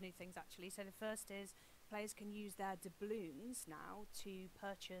couple of new things actually. So the first is players can use their doubloons now to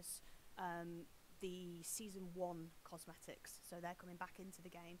purchase the Season 1 cosmetics. So they're coming back into the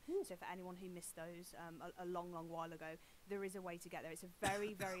game. So for anyone who missed those a long while ago, there is a way to get there. It's a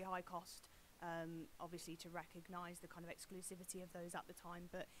very, very high cost, obviously, to recognise the kind of exclusivity of those at the time.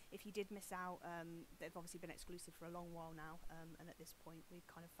 But if you did miss out, they've obviously been exclusive for a long while now. And at this point, we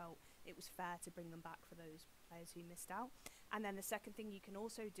kind of felt it was fair to bring them back for those players who missed out. And then the second thing you can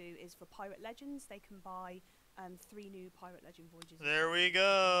also do is for Pirate Legends, they can buy 3 new Pirate Legend voyages. There we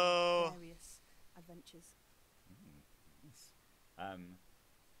go. Various adventures. Nice.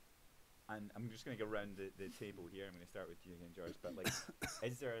 And I'm just going to go around the table here. I'm going to start with you and George. But like,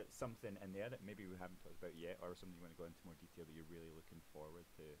 is there something in there that maybe we haven't talked about yet, or something you want to go into more detail that you're really looking forward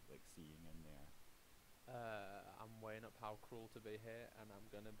to like seeing in there? I'm weighing up how cruel to be here, and I'm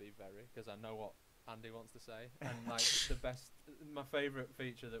gonna be very, because I know what Andy wants to say. And like my favourite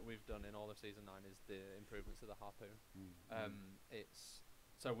feature that we've done in all of Season 9 is the improvements to the harpoon.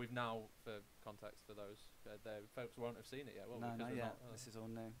 So we've now, for context for those, the folks won't have seen it yet, won't we? No, 'Cause we're yeah, not, this is all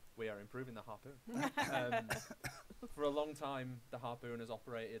new. We are improving the harpoon. For a long time, the harpoon has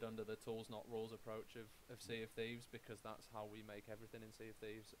operated under the tools not rules approach of Sea of Thieves, because that's how we make everything in Sea of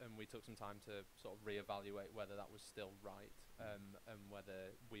Thieves, and we took some time to sort of reevaluate whether that was still right, and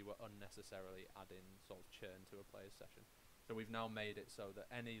whether we were unnecessarily adding sort of churn to a player's session. So we've now made it so that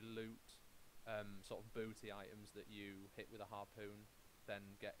any loot, sort of booty items that you hit with a harpoon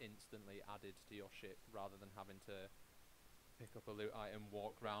then get instantly added to your ship, rather than having to pick up a loot item,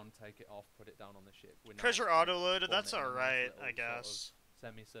 walk round, take it off, put it down on the ship. We're now Treasure just auto-loaded, spawn that's it in a nice alright, little I sort of guess.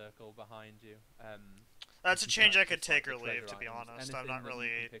 semicircle behind you. That's a you can change I access, could take like, or the leave, treasure to be items. honest. I'm Anything not that you really,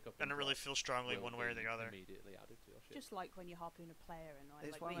 can pick up I and don't really drop feel strongly will one way or be the other. immediately added to your ship. Just like when you harpoon a player and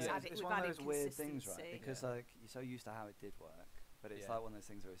It's like one we've of those, added, it's we've one of added those weird things, right? consistency. Because like you're so used to how it did work, but it's Yeah. like one of those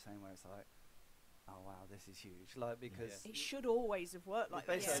things where it's saying where it's like, oh wow, this is huge. Like because It should always have worked like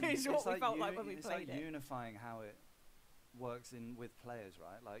it's this. basically- Is what it's we like felt like when we it's played like it. unifying how it works in with players,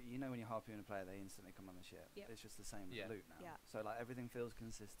 right? Like when you harpoon a player, they instantly come on the ship. Yep. It's just the same Yeah. with loot now. Yeah. So like everything feels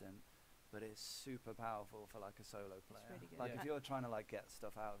consistent, but it's super powerful for like a solo player. really good. Like Yeah. if you're trying to like get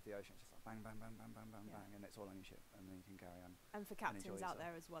stuff out of the ocean, it's just like bang, bang, bang, bang, bang, bang, Yeah. bang, and it's all on your ship, and then you can carry on. And for enjoy captains out yourself.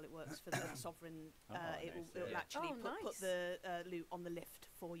 there as well, it works for the sovereign. Oh, It'll, nice, it'll yeah. actually Oh, put nice. the loot on the lift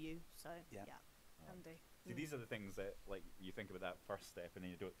for you. So Yeah. handy. See, these are the things that like you think about that first step, and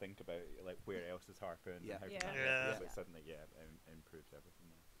then you don't think about like where else is harpoon Yeah. and how Yeah. can that Yeah. help, but suddenly improves everything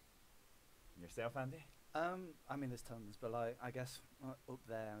there. And yourself, Andy? I mean, there's tons, but like I guess up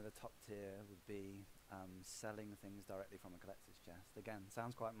there, the top tier would be selling things directly from a collector's chest. Again,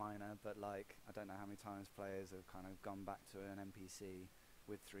 sounds quite minor, but like I don't know how many times players have kind of gone back to an NPC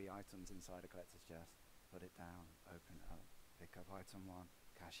with 3 items inside a collector's chest, put it down, open it up, pick up item 1,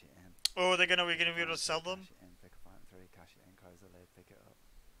 cash it in. Oh, we're gonna be able to sell them? Cash it in, pick up item 3, cash it in, close the lid, pick it up.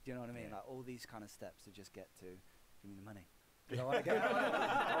 Do you know what I mean? Yeah. Like all these kind of steps to just get to, give me the money. Because I want to get,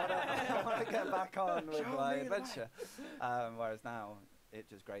 I want to get back on with my adventure. Whereas now, it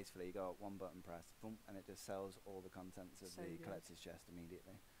just gracefully, you go up one button press, boom, and it just sells all the contents of So the good. collector's chest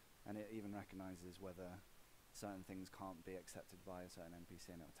immediately. And it even recognises whether certain things can't be accepted by a certain NPC,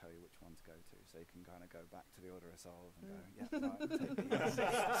 and it'll tell you which one to go to. So you can kind of go back to the Order of Solve and go, yeah, right, take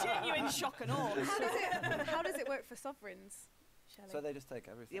these. Genuine shock and awe. How does it work for sovereigns, Shelley? So they just take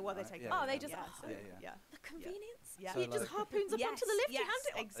everything. Yeah, well, they right? take. Yeah, Oh, yeah, they yeah. just. Yeah. The convenience. Yeah. So He just like- harpoons up onto the lift. You hand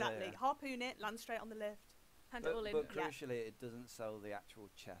it. Exactly. Yeah. Harpoon it, land straight on the lift. Hand it all in. But crucially, it doesn't sell the actual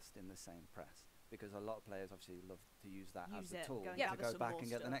chest in the same press, because a lot of players obviously love to use that as Use the it, tool go and to gather go some back more and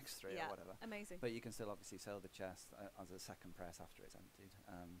get the stuff. next 3 Yeah. or whatever. Amazing. But you can still obviously sell the chest as a second press after it's emptied.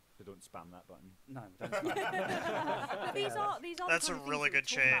 So don't spam that button. No, don't spam it. But these are That's the a kind of really things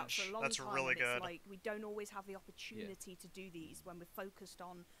good that we've talked about change. for a long That's time, really and it's good. like we don't always have the opportunity to do these when we're focused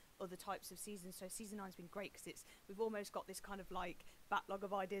on other types of seasons. So season 9's been great because we've almost got this kind of like backlog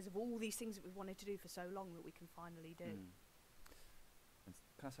of ideas of all these things that we've wanted to do for so long that we can finally do. And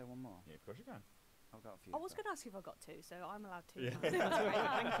can I say one more? Yeah, of course you can. I've got a few. I was but- going to ask you if I got 2, so I'm allowed 2. Yeah. now. That's great.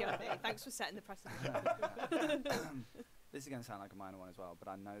 Thank you, Andy. Thanks for setting the precedent. This is going to sound like a minor one as well, but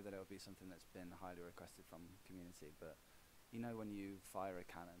I know that it'll be something that's been highly requested from community. But you know when you fire a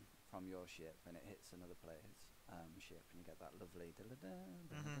cannon from your ship and it hits another player's ship, and you get that lovely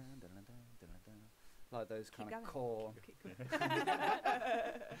like those Keep kind of going. core. Keep going.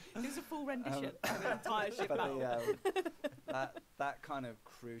 It was a full rendition of the entire ship but battle. that kind of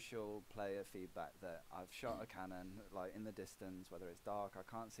crucial player feedback that I've shot a cannon like in the distance, whether it's dark, I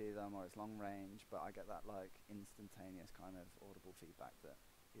can't see them, or it's long range, but I get that like instantaneous kind of audible feedback that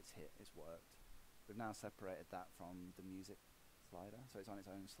it's hit, it's worked. We've now separated that from the music slider, so it's on its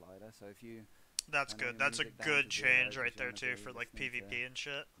own slider. So if you That's turn good. your That's a music down good to 0 change 'cause right you there wanna too be for like listening PvP to and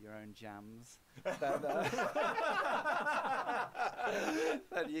shit. your own jams,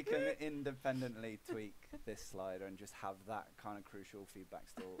 then you can independently tweak this slider and just have that kind of crucial feedback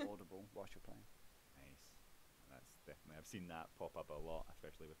still audible whilst you're playing. Nice. That's definitely. I've seen that pop up a lot,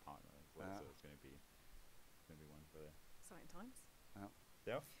 especially with partnering. So it's going to be one for the Exciting times.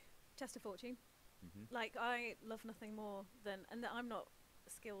 Delph. Chest of Fortune. Mhm. Like I love nothing more than, and I'm not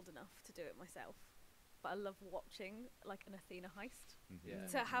skilled enough to do it myself, but I love watching like an Athena heist. Yeah.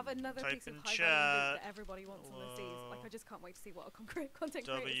 To have another Type piece of in high value chat. loot that everybody wants on the seas. Like I just can't wait to see what a content creators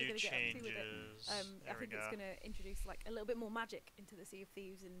are W going to get up to with it. changes. I There we think it's go. going to introduce like a little bit more magic into the Sea of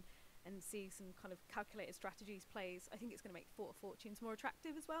Thieves and see some kind of calculated strategies plays. I think it's going to make Fort of Fortunes more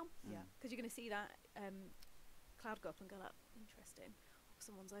attractive as well. Yeah. Because you're going to see that cloud go up and go like, interesting.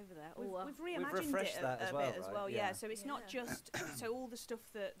 Someone's over there. We've Or, reimagined refreshed it that a as bit well, as right? well. Yeah. So it's not just so all the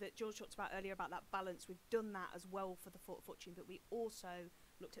stuff that George talked about earlier about that balance. We've done that as well for the Fort of Fortune, but we also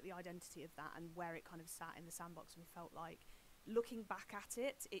looked at the identity of that and where it kind of sat in the sandbox. And we felt like looking back at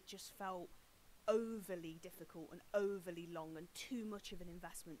it, it just felt overly difficult and overly long and too much of an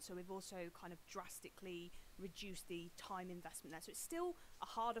investment. So we've also kind of drastically reduced the time investment there. So it's still a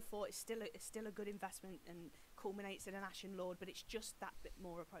harder fort. It's still a good investment and culminates in an Ashen Lord, but it's just that bit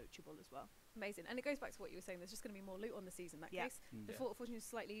more approachable as well. amazing. And it goes back to what you were saying. There's just going to be more loot on the season in that Yeah. case. The Yeah. Fort of Fortune is a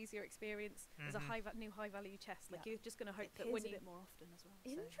slightly easier experience. There's a new high value chest. Like Yeah. you're just going to hope It that appears when a you bit more often as well. so,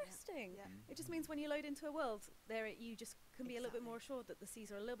 yeah. interesting. Yeah. It just means when you load into a world, you just can be a little bit more assured that the seas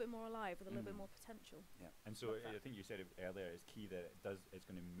are a little bit more alive with a little bit more potential. Yeah. And so I think you said it earlier. It's key that it's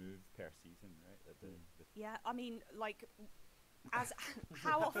going to move per season, right? That the Yeah, I mean, like, as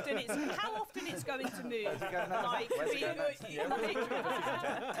how often it's going to move. Like,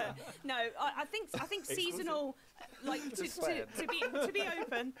 no, I think seasonal, like to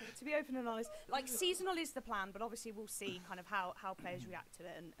be open and honest, like seasonal is the plan, but obviously we'll see kind of how players react to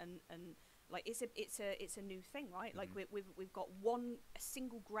it and like it's a new thing, right? Like we've got a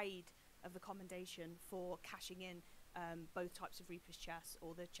single grade of the commendation for cashing in both types of Reaper's Chest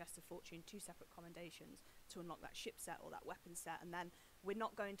or the Chest of Fortune, 2 separate commendations to unlock that ship set or that weapon set, and then we're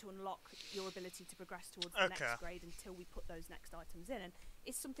not going to unlock your ability to progress towards the next grade until we put those next items in, and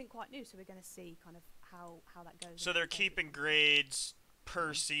it's something quite new, so we're going to see kind of how that goes. So they're keeping grades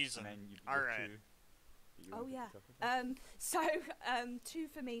per season. All right. Oh yeah. So 2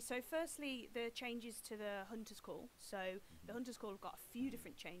 for me. So firstly, the changes to the Hunter's Call. So the Hunter's Call have got a few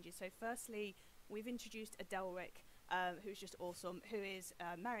different changes. So firstly, we've introduced a Delric, who's just awesome, who is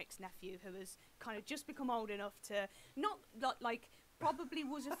Merrick's nephew, who has kind of just become old enough to not like probably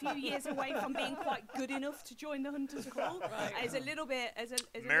was a few years away from being quite good enough to join the Hunter's Call. Right. As a little bit,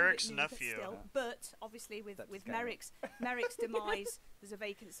 Merrick's new, nephew. But obviously with Merrick's demise, there's a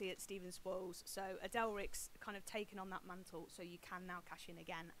vacancy at Stephen Spoils. So Adelric's kind of taken on that mantle. So you can now cash in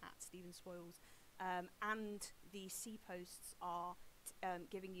again at Stephen Spoils, and the C posts are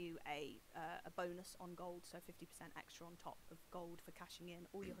giving you a bonus on gold, so 50% extra on top of gold for cashing in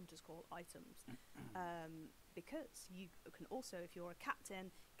all your Hunter's Call items. Because you can also, if you're a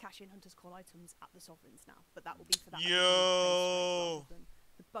captain, cash in Hunter's Call items at the Sovereigns now, but that will be for that base rate rather than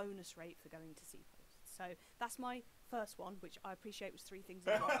the bonus rate for going to C posts. So that's my first one, which I appreciate was 3 things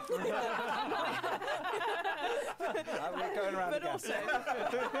in one. We're going around but again. also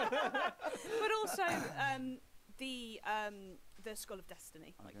the Skull of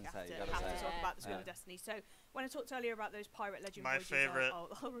Destiny. I was Like, gonna say, you have gotta to say talk it. about the Skull of Yeah. Destiny. So when I talked earlier about those Pirate Legend My voyages, favourite.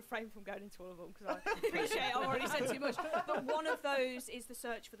 I'll refrain from going into all of them because I appreciate I've already said too much. But one of those is the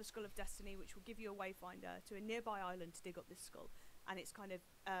search for the Skull of Destiny, which will give you a wayfinder to a nearby island to dig up this skull. And it's kind of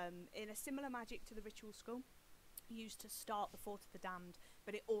in a similar magic to the Ritual Skull, used to start the Fort of the Damned,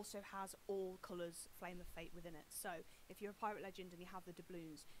 but it also has all colours Flame of Fate within it. So if you're a Pirate Legend and you have the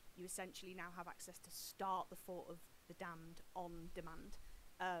doubloons, you essentially now have access to start the Fort of the Damned on demand.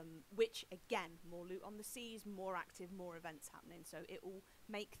 Which again, more loot on the seas, more active, more events happening. So it will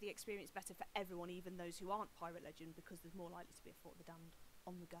make the experience better for everyone, even those who aren't Pirate Legend, because there's more likely to be a Fort of the Damned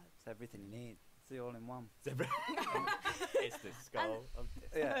on the go. It's everything you need. It's the all-in-one. It's the skull of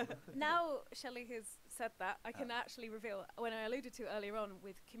Destiny. Yeah. Now Shelley has said that, I can actually reveal, when I alluded to earlier on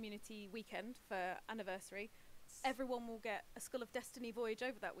with Community Weekend for Anniversary, everyone will get a Skull of Destiny voyage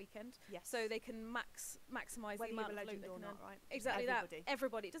over that weekend. Yes. So they can maximise Whether the amount you're a of loot legend they or can not, earn. right? Exactly Everybody. that.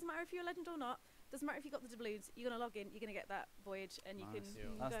 Everybody. It doesn't matter if you're a legend or not. Doesn't matter if you got the doubloons. You're gonna log in. You're gonna get that voyage, and you Nice.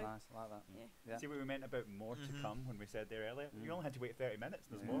 can That's go. nice. I like that. Yeah. Yeah. See what we meant about more to come when we said there earlier? You only had to wait 30 minutes.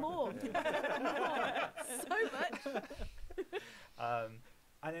 There's more. More. So much.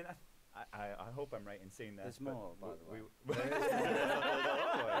 And then I hope I'm right in saying that. There's more, by the way.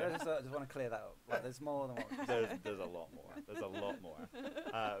 There is I just want to clear that up. Like, there's more than what. There's a lot more. There's a lot more.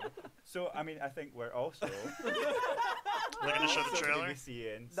 So I mean, I think we're also We're gonna show the also trailer. gonna be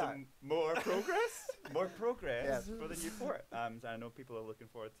seeing some more progress. More progress for the new fort. And I know people are looking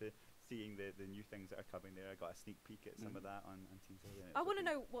forward to seeing the new things that are coming there. I got a sneak peek at some of that on Teams. I want to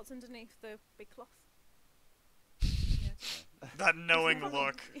know what's underneath the big cloth. That knowing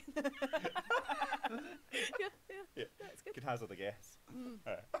look. yeah, it's good. Could hazard a guess. Mm.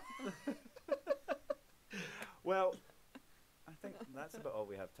 Well, I think that's about all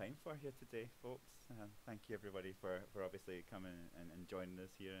we have time for here today, folks. Thank you everybody for obviously coming and joining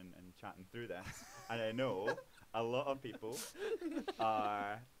us here and chatting through this. And I know a lot of people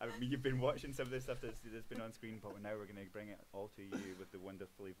are, I mean, you've been watching some of this stuff that's been on screen, but now we're going to bring it all to you with the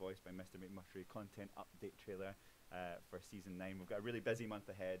wonderfully voiced by Mr. McMushery content update trailer for Season 9. We've got a really busy month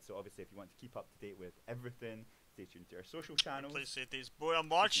ahead, so obviously if you want to keep up to date with everything, stay tuned to our social channels. Please see these. Boy, I'm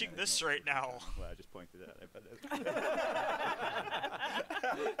watching this right now. Well, I just pointed it out.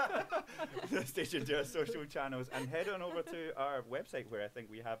 Stay tuned to our social channels and head on over to our website where I think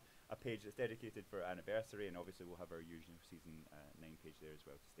we have a page that's dedicated for anniversary, and obviously we'll have our usual Season 9 page there as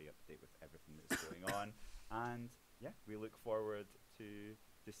well to stay up to date with everything that's going on. And yeah, we look forward to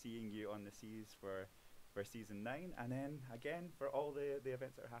seeing you on the seas for Season 9, and then again for all the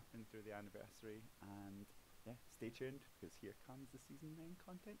events that are happening through the anniversary. And yeah, stay tuned because here comes the Season 9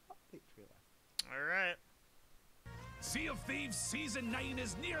 content update trailer. Alright. Sea of Thieves Season 9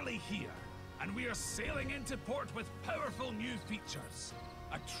 is nearly here, and we are sailing into port with powerful new features,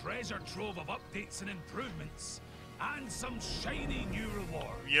 a treasure trove of updates and improvements, and some shiny new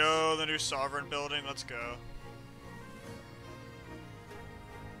rewards. Yo, the new Sovereign building, let's go.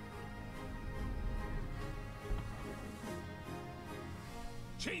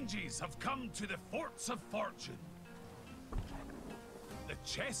 Changes have come to the Forts of Fortune. The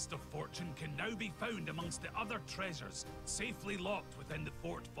Chest of Fortune can now be found amongst the other treasures safely locked within the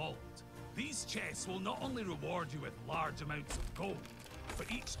fort vault. These chests will not only reward you with large amounts of gold, but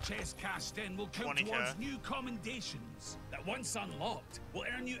each chest cashed in will count 20K. towards new commendations that once unlocked will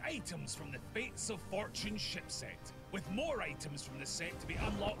earn you items from the Fates of Fortune ship set, with more items from the set to be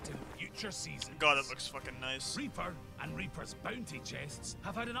unlocked in future seasons. God, it looks fucking nice. Reaper and Reaper's bounty chests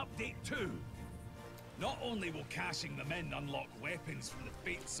have had an update too. Not only will cashing them in unlock weapons from the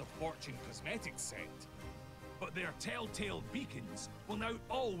Fates of Fortune cosmetics set, but their telltale beacons will now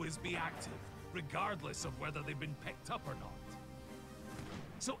always be active, regardless of whether they've been picked up or not.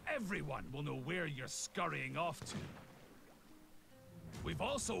 So everyone will know where you're scurrying off to. We've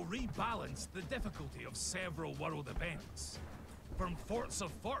also rebalanced the difficulty of several world events. From Forts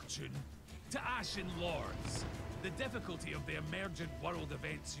of Fortune to Ashen Lords, the difficulty of the emergent world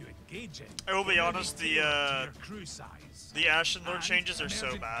events you engage in. I will be maybe honest, tailored to your crew size. the Ashen Lord And changes are so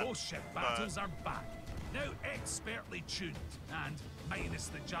emergent bad. Ghost ship but battles are back, now expertly tuned, and minus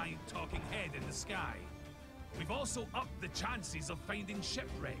the giant talking head in the sky. We've also upped the chances of finding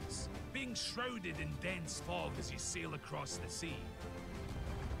shipwrecks, being shrouded in dense fog as you sail across the sea,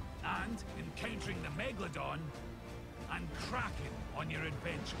 and encountering the Megalodon and Kraken on your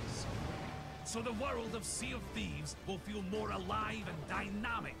adventures. So the world of Sea of Thieves will feel more alive and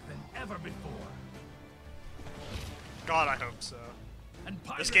dynamic than ever before. God, I hope so. And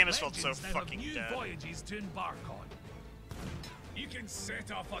This Pirate game has felt so Legends now have fucking new dead. voyages to embark on. You can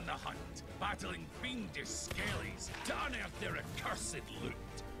set off on the hunt, battling fiendish skellies to unearth their accursed loot.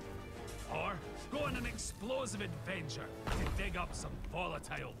 Or go on an explosive adventure to dig up some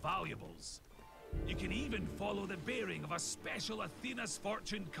volatile valuables. You can even follow the bearing of a special Athena's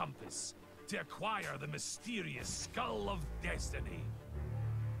Fortune compass to acquire the mysterious Skull of Destiny.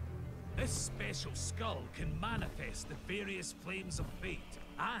 This special skull can manifest the various flames of fate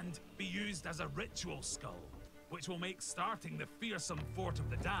and be used as a ritual skull, which will make starting the fearsome Fort of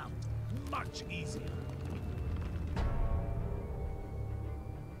the Damned much easier.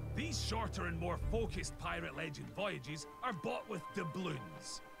 These shorter and more focused Pirate Legend voyages are bought with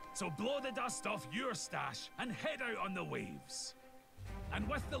doubloons, so blow the dust off your stash and head out on the waves. And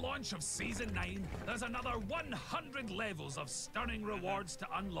with the launch of Season 9, there's another 100 levels of stunning rewards to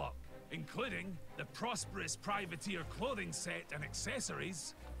unlock, including the Prosperous Privateer clothing set and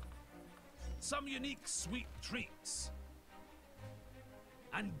accessories, some unique sweet treats,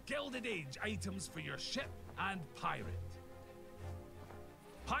 and Gilded Age items for your ship and pirate.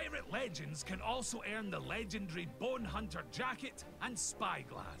 Pirate Legends can also earn the legendary Bone Hunter jacket and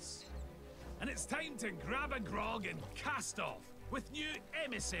spyglass. And it's time to grab a grog and cast off with new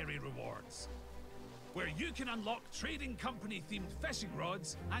Emissary rewards, where you can unlock trading company themed fishing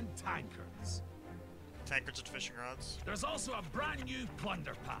rods and tankards. Tankards and fishing rods. There's also a brand new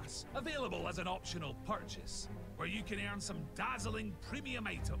Plunder Pass, available as an optional purchase, where you can earn some dazzling premium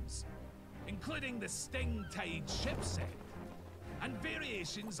items, including the Sting Tide ship set, and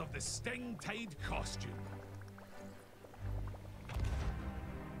variations of the Sting Tide costume.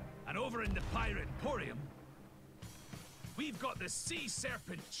 And over in the Pirate Emporium, we've got the Sea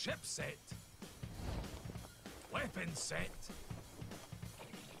Serpent ship set, weapon set,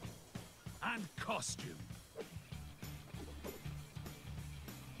 and costume.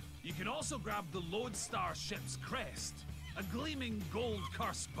 You can also grab the Lodestar ship's crest, a gleaming gold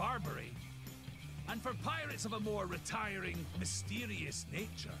curse Barbary. And for pirates of a more retiring, mysterious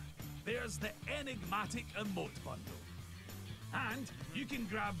nature, there's the enigmatic emote bundle. And you can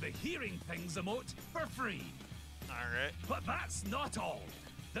grab the Hearing Things emote for free. Alright. But that's not all.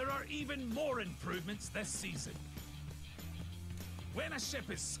 There are even more improvements this season. When a ship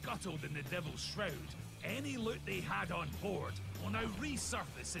is scuttled in the Devil's Shroud, any loot they had on board will now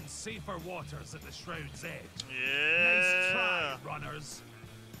resurface in safer waters at the Shroud's edge. Yeah. Nice try, runners.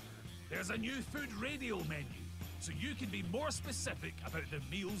 There's a new food radial menu, so you can be more specific about the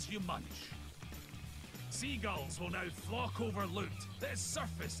meals you munch. Seagulls will now flock over loot that has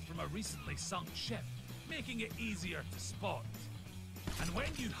surfaced from a recently sunk ship, making it easier to spot. And when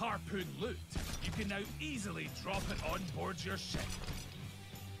you harpoon loot, you can now easily drop it on board your ship.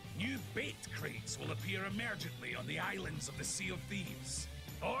 New bait crates will appear emergently on the islands of the Sea of Thieves,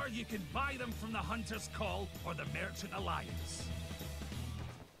 or you can buy them from the Hunter's Call or the Merchant Alliance.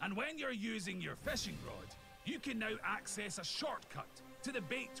 And when you're using your fishing rod, you can now access a shortcut to the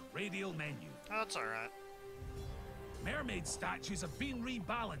bait radial menu. Oh, that's alright. Mermaid statues have been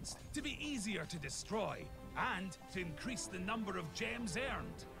rebalanced to be easier to destroy and to increase the number of gems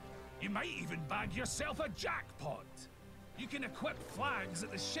earned. You might even bag yourself a jackpot. You can equip flags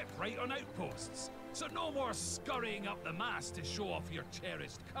at the shipwright on outposts, so no more scurrying up the mast to show off your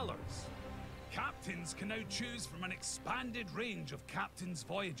cherished colours. Captains can now choose from an expanded range of captains'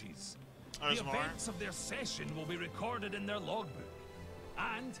 voyages. There's The more. events of their session will be recorded in their logbook,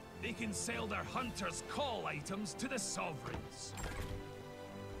 and they can sell their Hunter's Call items to the Sovereigns.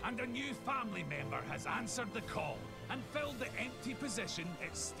 And a new family member has answered the call and filled the empty position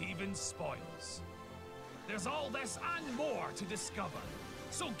at Stephen's Spoils. There's all this and more to discover,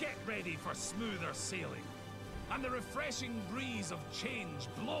 so get ready for smoother sailing and the refreshing breeze of change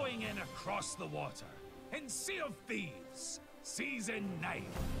blowing in across the water in Sea of Thieves, Season 9.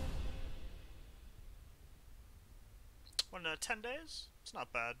 10 days? It's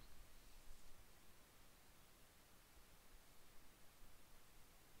not bad.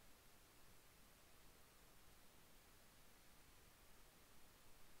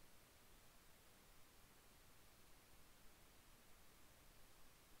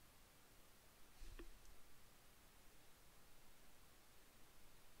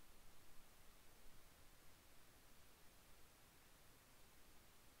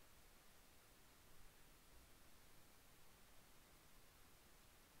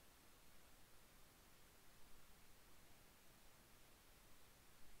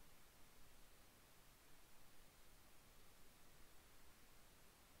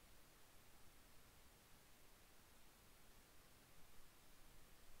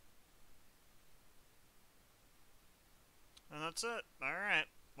 That's it. Alright.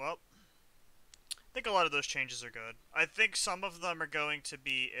 Well, I think a lot of those changes are good. I think some of them are going to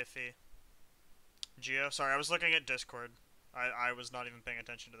be iffy. Geo, sorry, I was looking at Discord. I was not even paying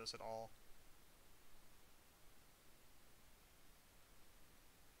attention to this at all.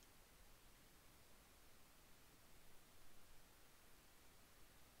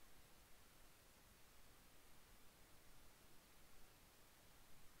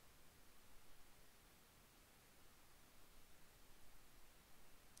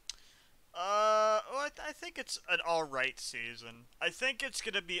 Well, I think it's an alright season. I think it's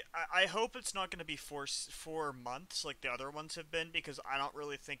gonna be. I hope it's not gonna be 4 months like the other ones have been, because I don't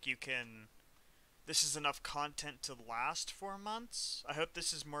really think you can. This is enough content to last 4 months. I hope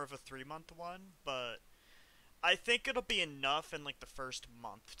this is more of a 3 month one, but I think it'll be enough in like the first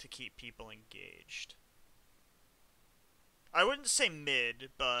month to keep people engaged. I wouldn't say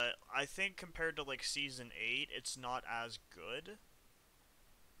mid, but I think compared to like season 8, it's not as good.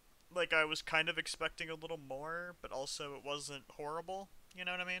 Like, I was kind of expecting a little more, but also it wasn't horrible. You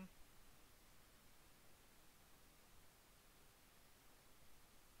know what I mean?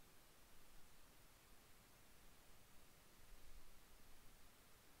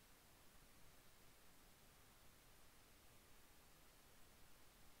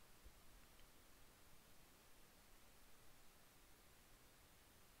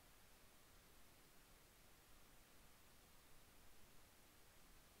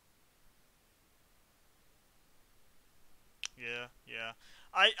 Yeah, yeah.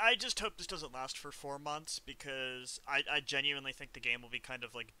 I just hope this doesn't last for 4 months, because I genuinely think the game will be kind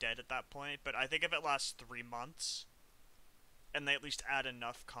of like dead at that point. But I think if it lasts 3 months, and they at least add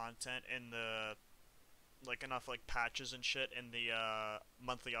enough content in the, like enough like patches and shit in the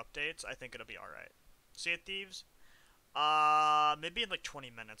monthly updates, I think it'll be alright. Sea of Thieves? Maybe in like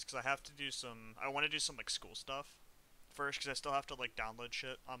 20 minutes, because I have to do some, I want to do some like school stuff first, because I still have to like download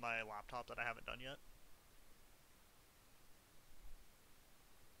shit on my laptop that I haven't done yet.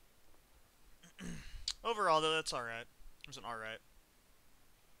 Overall, though, that's alright. It was an alright.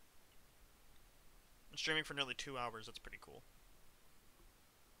 Streaming for nearly 2 hours, that's pretty cool.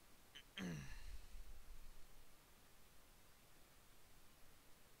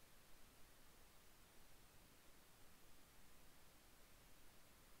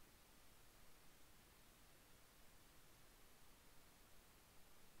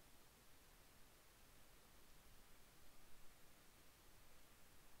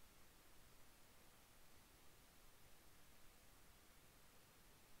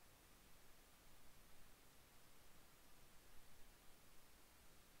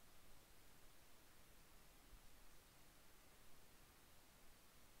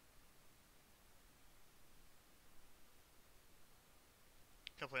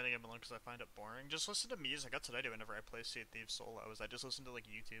 Complaining alone because I find it boring. Just listen to music. That's what I do whenever I play Sea of Thieves solo. Is I just listen to like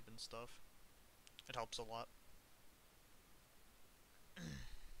YouTube and stuff. It helps a lot.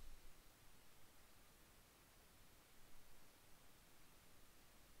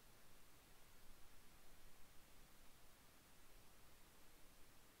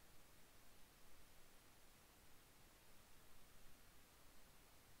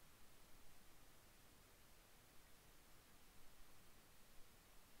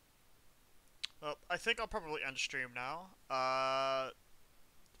 Well, I think I'll probably end stream now.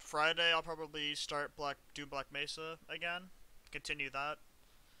 Friday I'll probably start do Black Mesa again. Continue that.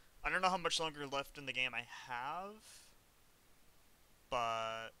 I don't know how much longer left in the game I have,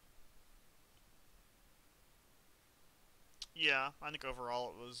 but yeah, I think overall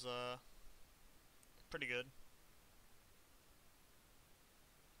it was pretty good.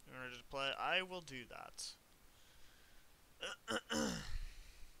 In order to play, I will do that.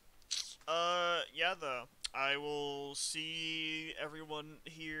 Yeah, though. I will see everyone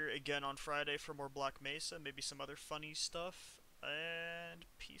here again on Friday for more Black Mesa, maybe some other funny stuff, and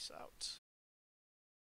peace out.